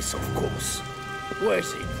place, of course.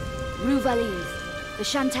 Where's it? Rue Valise, the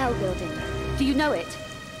Chantel building. Do you know it?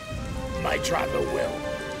 My driver will.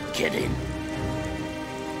 Get in.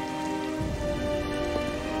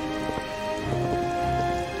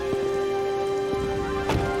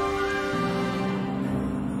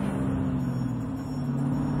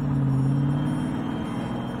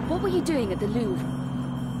 What were you doing at the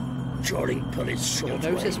Louvre? Drawing police You'll short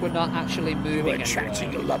notice way. we're not actually You moving were anywhere.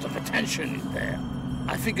 attracting a lot of attention in there.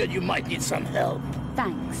 I figured you might need some help.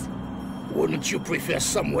 Thanks. Wouldn't you prefer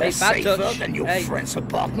somewhere Hey, bad safer touch. than your Hey. friend's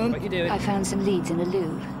apartment? What you doing? I found some leads in the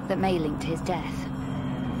Louvre that may link to his death.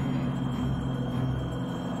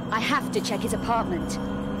 I have to check his apartment.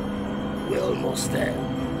 We're almost there.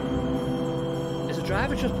 Is the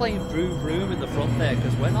driver just playing vroom vroom in the front there?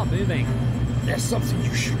 Because we're not moving. There's something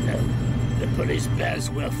you should know. The police plans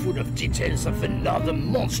were full of details of another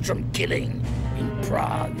monstrum killing in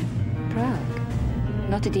Prague. Prague?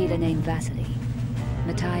 Not a dealer named Vasily.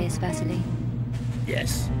 Matthias Vasily?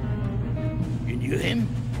 Yes. You knew him?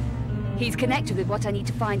 He's connected with what I need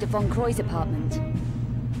to find at Von Croy's apartment.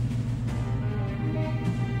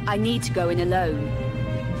 I need to go in alone.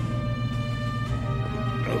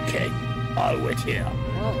 Okay, I'll wait here.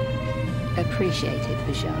 Well, Appreciated,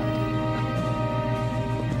 Bouchard.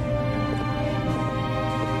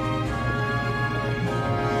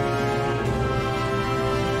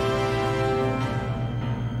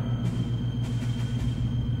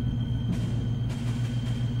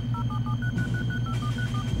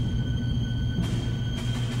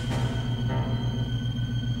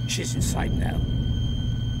 She's inside now.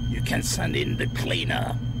 You can send in the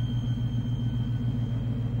cleaner.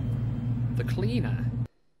 The cleaner?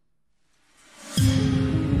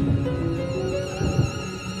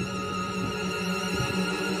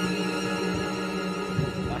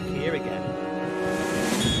 Back here again.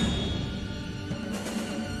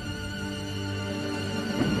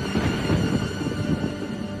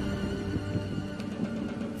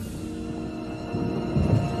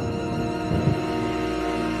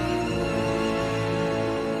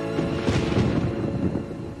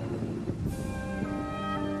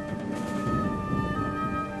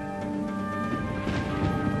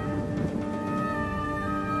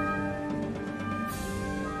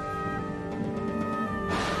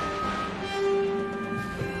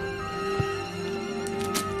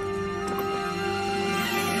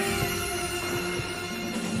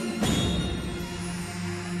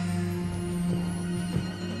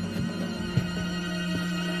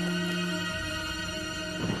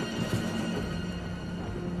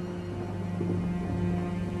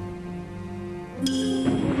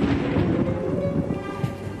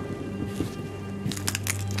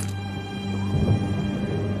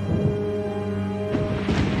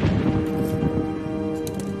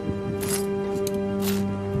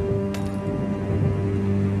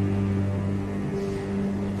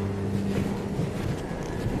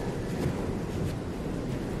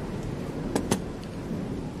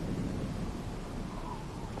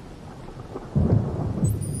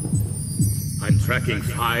 Tracking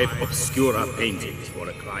 5 Obscura Paintings for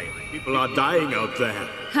a client. People are dying out there.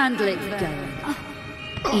 Handle it, Werner.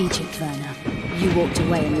 Egypt, Werner. You walked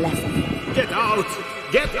away and left me. Get out!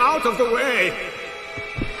 Get out of the way!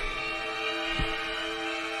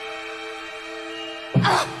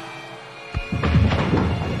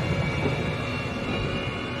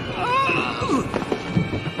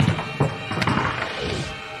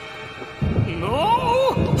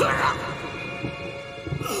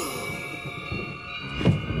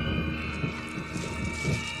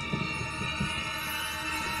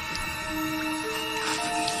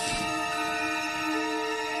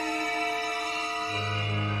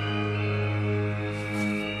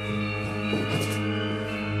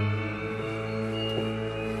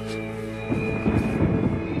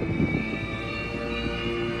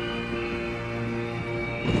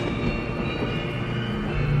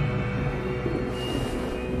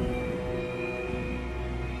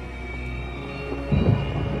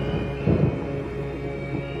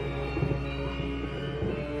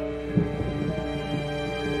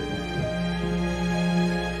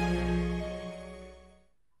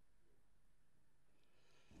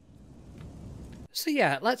 So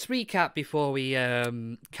yeah, let's recap before we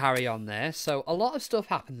carry on there. So a lot of stuff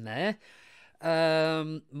happened there.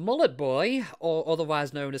 Mullet Boy, or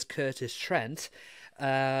otherwise known as Curtis Trent,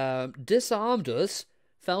 disarmed us,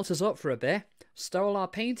 felt us up for a bit, stole our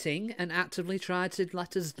painting, and actively tried to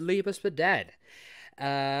let us leave us for dead.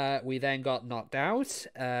 We then got knocked out.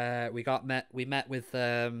 We met with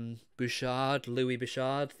Bouchard, Louis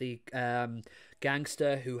Bouchard, the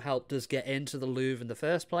gangster who helped us get into the Louvre in the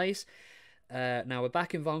first place. Now we're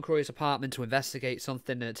back in Von Croy's apartment to investigate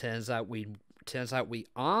something, and it turns out we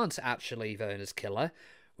aren't actually Werner's killer,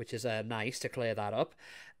 which is nice to clear that up.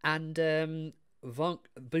 And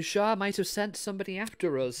Bouchard might have sent somebody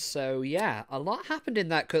after us, so yeah, a lot happened in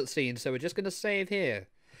that cutscene, so we're just going to save here.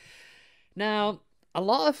 Now, a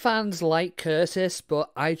lot of fans like Curtis,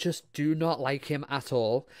 but I just do not like him at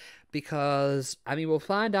all, because, I mean, we'll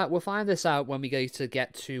find this out when we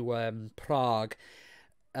get to Prague.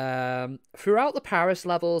 Throughout the Paris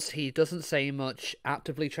levels, he doesn't say much,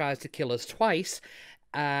 actively tries to kill us twice,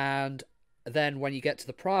 and then when you get to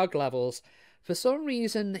the Prague levels, for some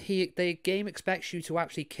reason, the game expects you to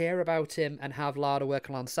actually care about him and have Lara work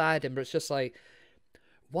alongside him, but it's just like,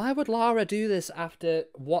 why would Lara do this after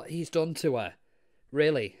what he's done to her?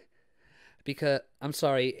 Really? Because, I'm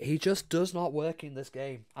sorry, he just does not work in this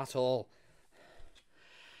game at all.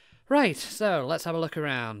 Right, so let's have a look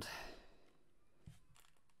around.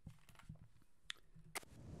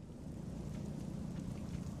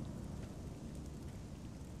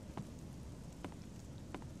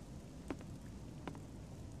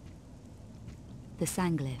 The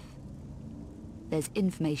Sanglyph. There's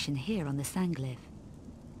information here on the Sanglyph.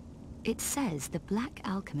 It says the black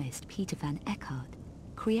alchemist Peter van Eckhart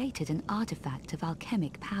created an artifact of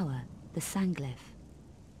alchemic power, the Sanglyph.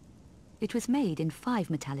 It was made in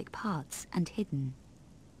 5 metallic parts and hidden.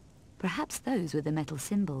 Perhaps those were the metal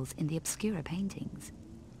symbols in the Obscura paintings.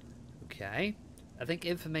 Okay. I think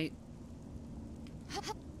information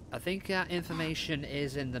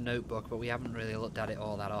is in the notebook, but we haven't really looked at it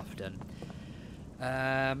all that often.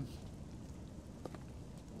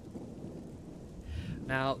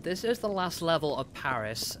 Now, this is the last level of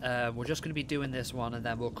Paris. We're just going to be doing this one, and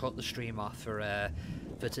then we'll cut the stream off for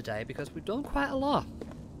today, because we've done quite a lot.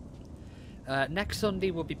 Next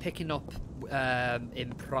Sunday, we'll be picking up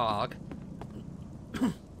in Prague.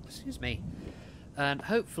 Excuse me. And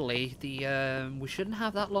hopefully, we shouldn't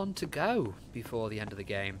have that long to go before the end of the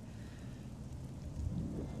game.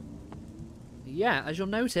 Yeah, as you'll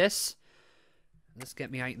notice, let's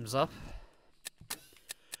get my items up.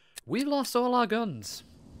 We lost all our guns.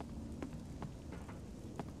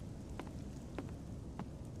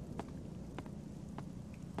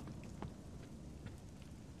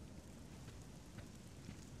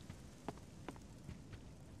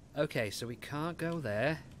 Okay, so we can't go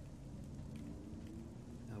there.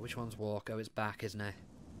 Oh, which one's walk? Oh, it's back, isn't it?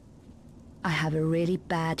 I have a really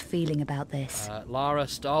bad feeling about this. Lara,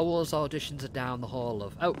 Star Wars auditions are down the hall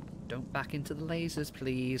of... Oh, don't back into the lasers,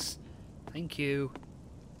 please. Thank you.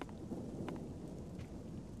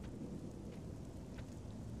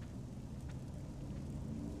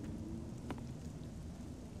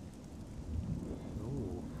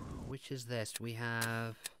 Ooh, which is this? We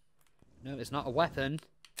have... No, it's not a weapon.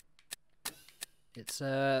 It's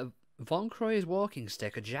Von Croy's walking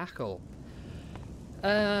stick, a jackal.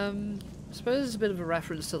 I suppose it's a bit of a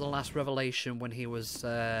reference to the last revelation when he was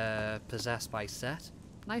possessed by Set.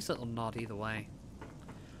 Nice little nod either way.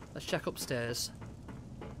 Let's check upstairs.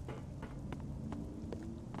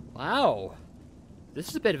 Wow! This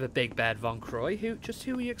is a bit of a big bed, Von Croy. Who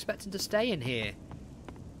are you expecting to stay in here?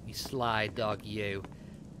 You sly dog, you.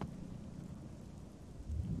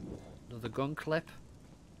 Another gun clip.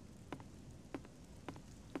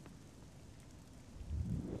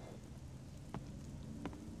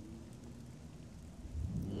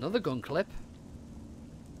 Another gun clip.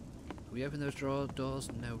 Can we open those doors?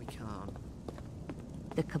 No, we can't.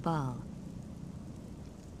 The Cabal.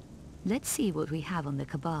 Let's see what we have on the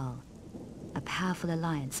Cabal. A powerful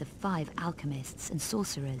alliance of 5 alchemists and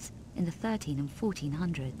sorcerers in the 13 and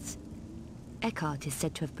 1400s. Eckhart is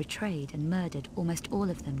said to have betrayed and murdered almost all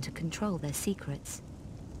of them to control their secrets.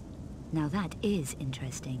 Now that is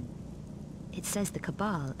interesting. It says the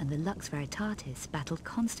Cabal and the Lux Veritatis battled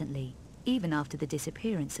constantly, even after the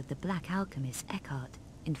disappearance of the black alchemist Eckhart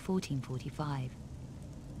in 1445.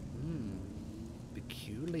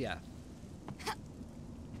 Peculiar.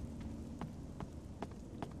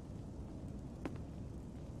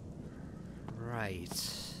 Right.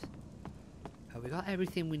 Have we got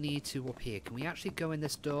everything we need to up here? Can we actually go in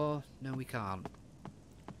this door? No, we can't.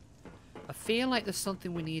 I feel like there's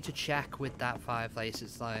something we need to check with that fireplace.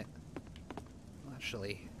 It's like...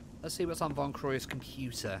 Actually, let's see what's on Von Croy's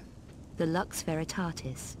computer. The Lux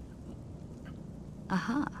Veritatis.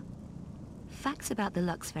 Aha. Facts about the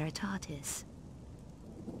Lux Veritatis.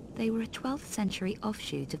 They were a 12th century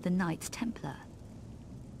offshoot of the Knights Templar,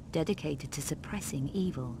 dedicated to suppressing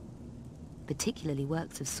evil, particularly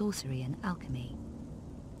works of sorcery and alchemy,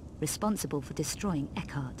 responsible for destroying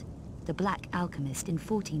Eckhart, the black alchemist, in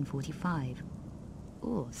 1445.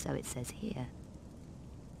 Or so it says here.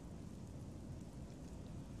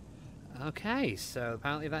 Okay, so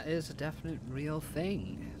apparently that is a definite real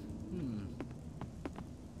thing.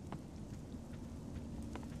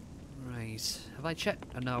 Right. Have I checked?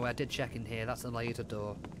 Oh, no, I did check in here. That's the laser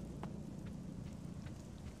door.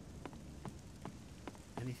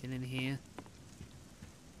 Anything in here?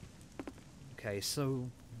 Okay, so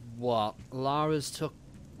what? Lara's took,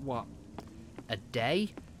 what, a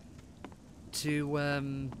day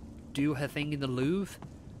to do her thing in the Louvre?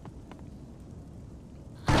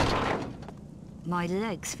 My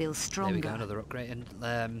legs feel stronger. There we go, another upgrade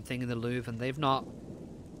and thing in the Louvre, and they've not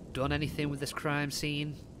done anything with this crime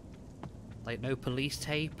scene. Like no police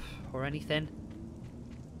tape or anything.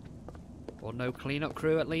 Or no cleanup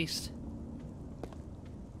crew at least.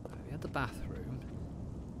 We had the bathroom.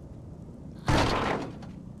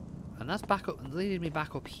 And that's back up, leading me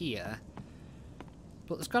back up here.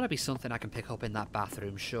 But there's got to be something I can pick up in that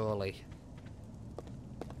bathroom, surely.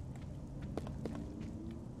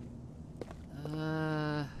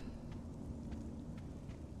 Can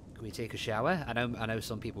we take a shower? I know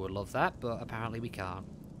some people would love that, but apparently we can't.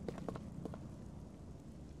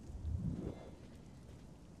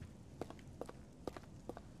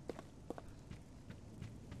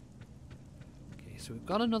 Okay, so we've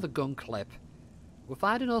got another gun clip. We're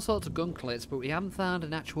finding all sorts of gun clips, but we haven't found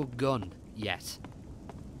an actual gun yet.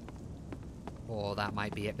 Or that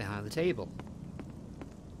might be it behind the table.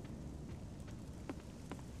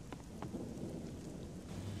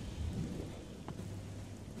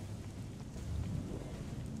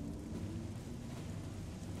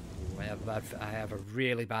 I have a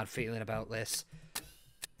really bad feeling about this.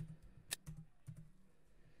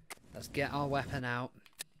 Let's get our weapon out.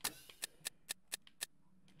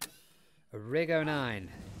 A Rig 09.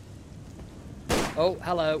 Oh,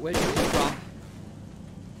 hello. Where'd you come from?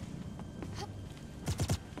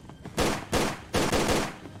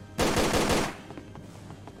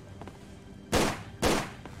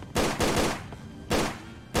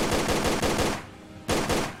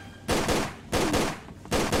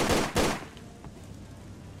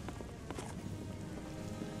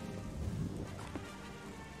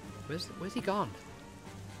 Where's he gone?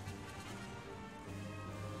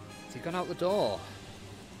 Has he gone out the door?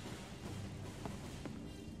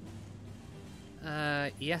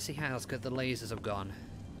 Yes he has, because the lasers have gone.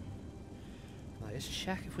 Right, let's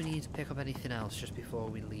check if we need to pick up anything else just before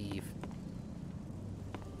we leave.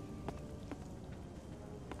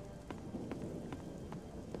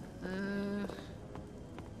 I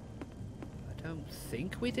don't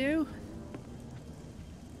think we do.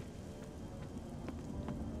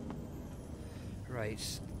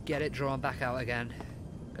 Right, get it drawn back out again,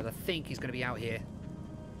 because I think he's going to be out here.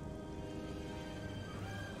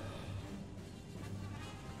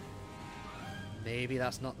 Maybe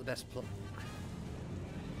that's not the best plan.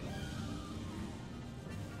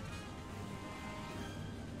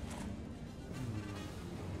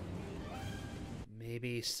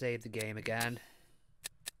 Maybe save the game again.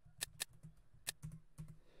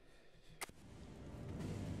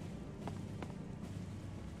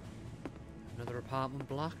 Another apartment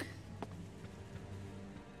block.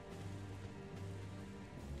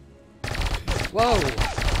 Whoa!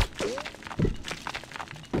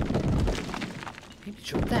 Maybe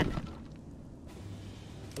jump then.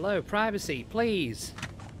 Hello, privacy, please.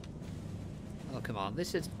 Oh, come on,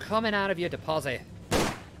 this is coming out of your deposit.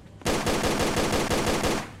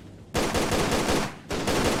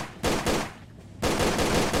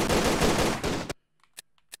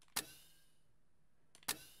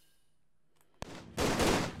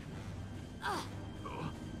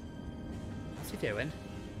 What's he doing?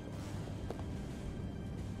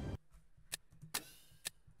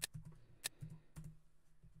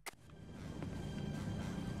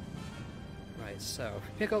 Right, so if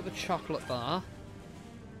we pick up the chocolate bar.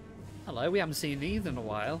 Hello, we haven't seen these in a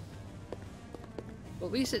while. Well,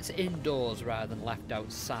 at least it's indoors rather than left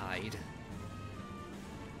outside.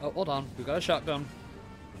 Oh, hold on, we've got a shotgun.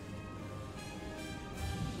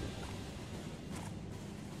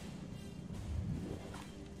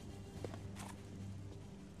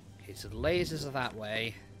 Okay, so the lasers are that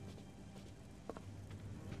way.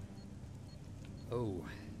 Oh.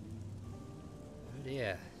 Oh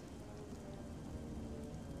dear.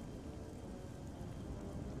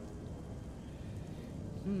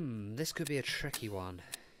 This could be a tricky one.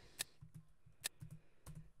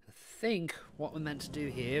 I think what we're meant to do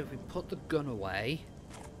here, we put the gun away.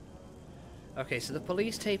 Okay, so the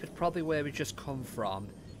police tape is probably where we just come from.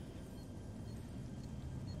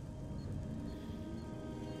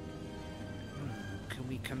 Can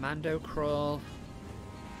we commando crawl?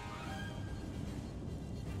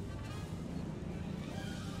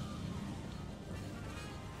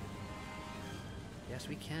 Yes,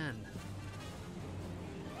 we can.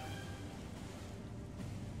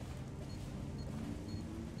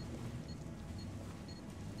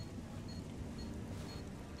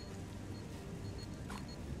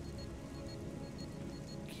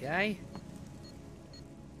 Okay.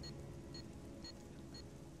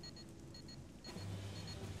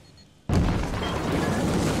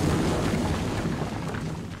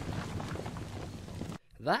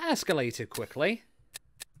 That escalated quickly.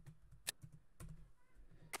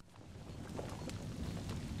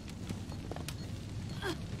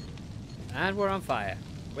 And we're on fire.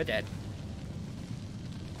 We're dead.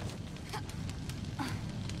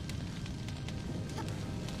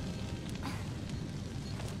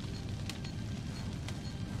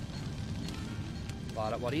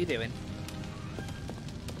 What are you doing?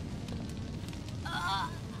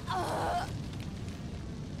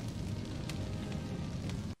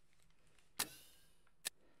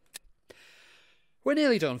 We're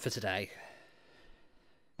nearly done for today.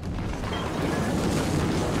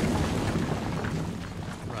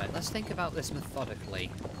 Right, let's think about this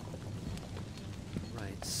methodically.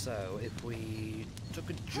 Right, so if we took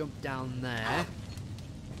a jump down there...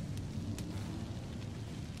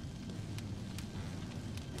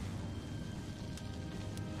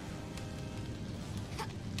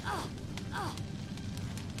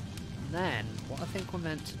 then, what I think we're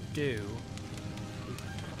meant to do...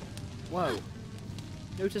 Whoa.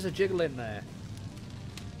 Notice a jiggle in there.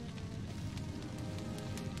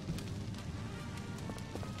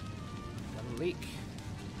 Got a leak.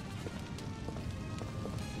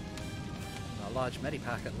 Got a large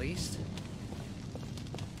medipack at least.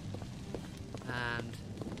 And...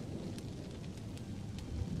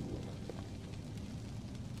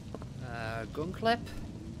 gun clip.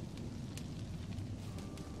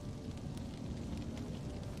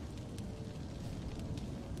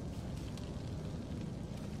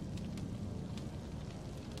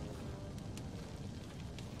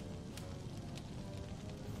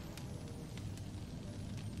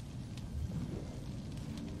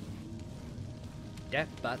 Yeah,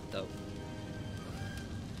 bad though.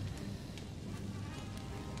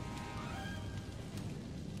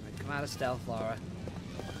 Right, come out of stealth, Laura.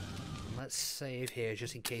 Let's save here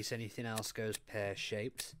just in case anything else goes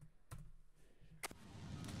pear-shaped.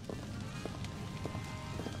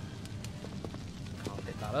 Can't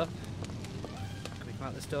pick that up. Can we come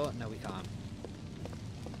out this door? No, we can't.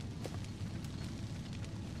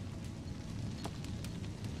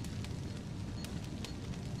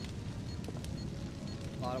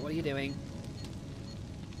 Laura, what are you doing?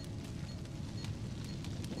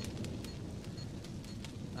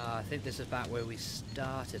 I think this is back where we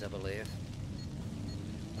started, I believe.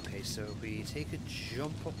 Okay, so if we take a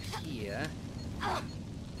jump up here...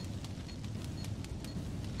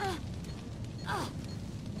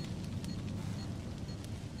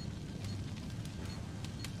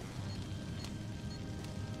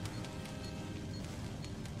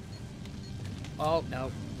 Oh,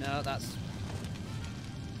 no. No, that's...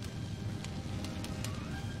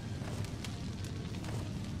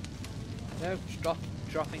 No,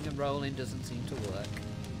 dropping and rolling doesn't seem to work.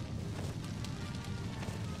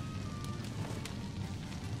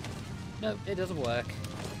 No, it doesn't work.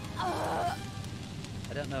 I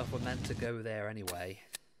don't know if we're meant to go there anyway.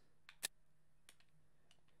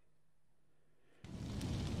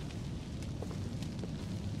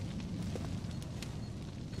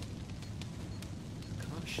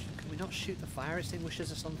 Can we not shoot the fire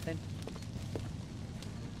extinguishers or something?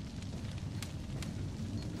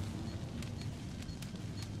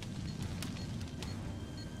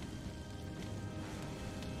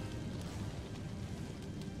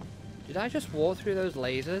 Did I just walk through those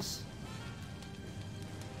lasers?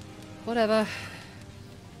 Whatever.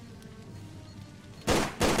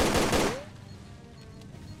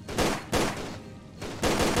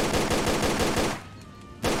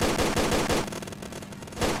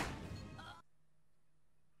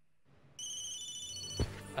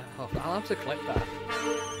 Oh, I'll have to click that.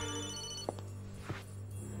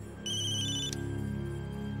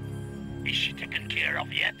 Is she taken care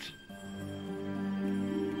of yet?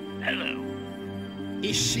 Hello.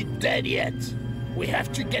 Is she dead yet? We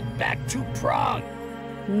have to get back to Prague.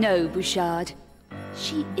 No, Bouchard.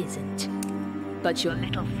 She isn't. But your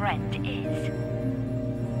little friend is.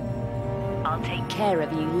 I'll take care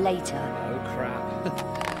of you later. Oh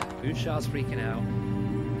crap. Bouchard's freaking out.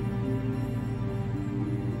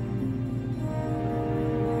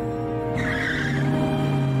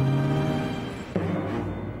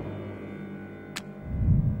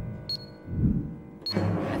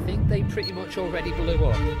 They pretty much already blew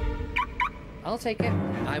up. I'll take it.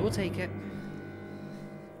 I will take it.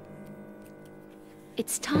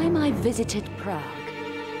 It's time I visited Prague.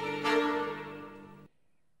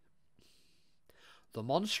 The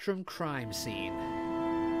Monstrum crime scene.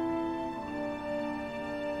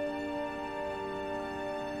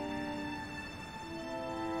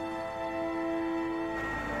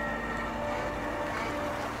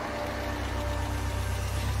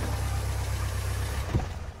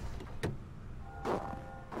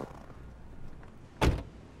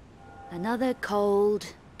 Another cold,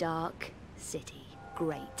 dark city.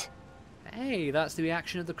 Great. Hey, that's the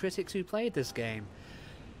reaction of the critics who played this game.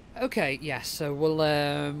 Okay, yes, so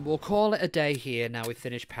we'll call it a day here now we've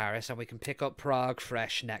finished Paris, and we can pick up Prague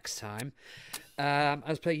fresh next time.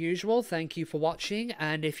 As per usual, thank you for watching,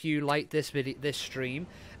 and if you like this stream,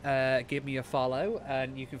 give me a follow,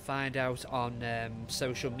 and you can find out on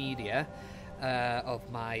social media of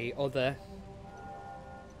my other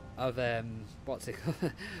of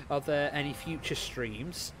any future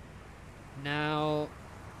streams. Now,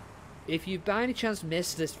 if you by any chance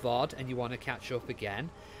missed this VOD and you want to catch up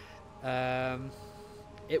again,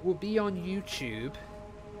 it will be on YouTube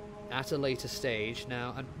at a later stage.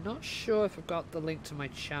 Now, I'm not sure if I've got the link to my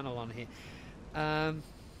channel on here.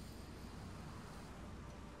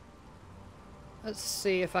 Let's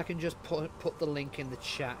see if I can just put the link in the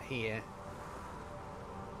chat here.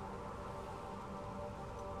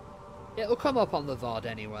 It'll come up on the VOD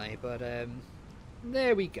anyway, but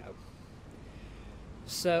there we go.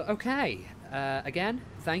 So, okay. Again,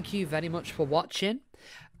 thank you very much for watching.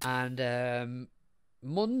 And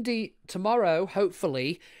Monday, tomorrow,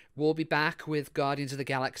 hopefully, we'll be back with Guardians of the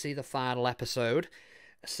Galaxy, the final episode.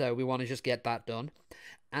 So we want to just get that done.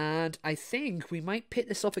 And I think we might pick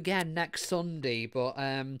this up again next Sunday, but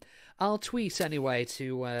I'll tweet anyway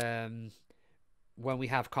to when we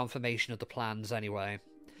have confirmation of the plans anyway.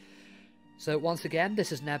 So once again,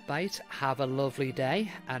 this is NevByte. Have a lovely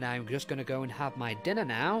day, and I'm just going to go and have my dinner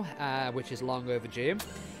now, which is long overdue.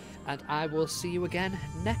 And I will see you again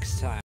next time.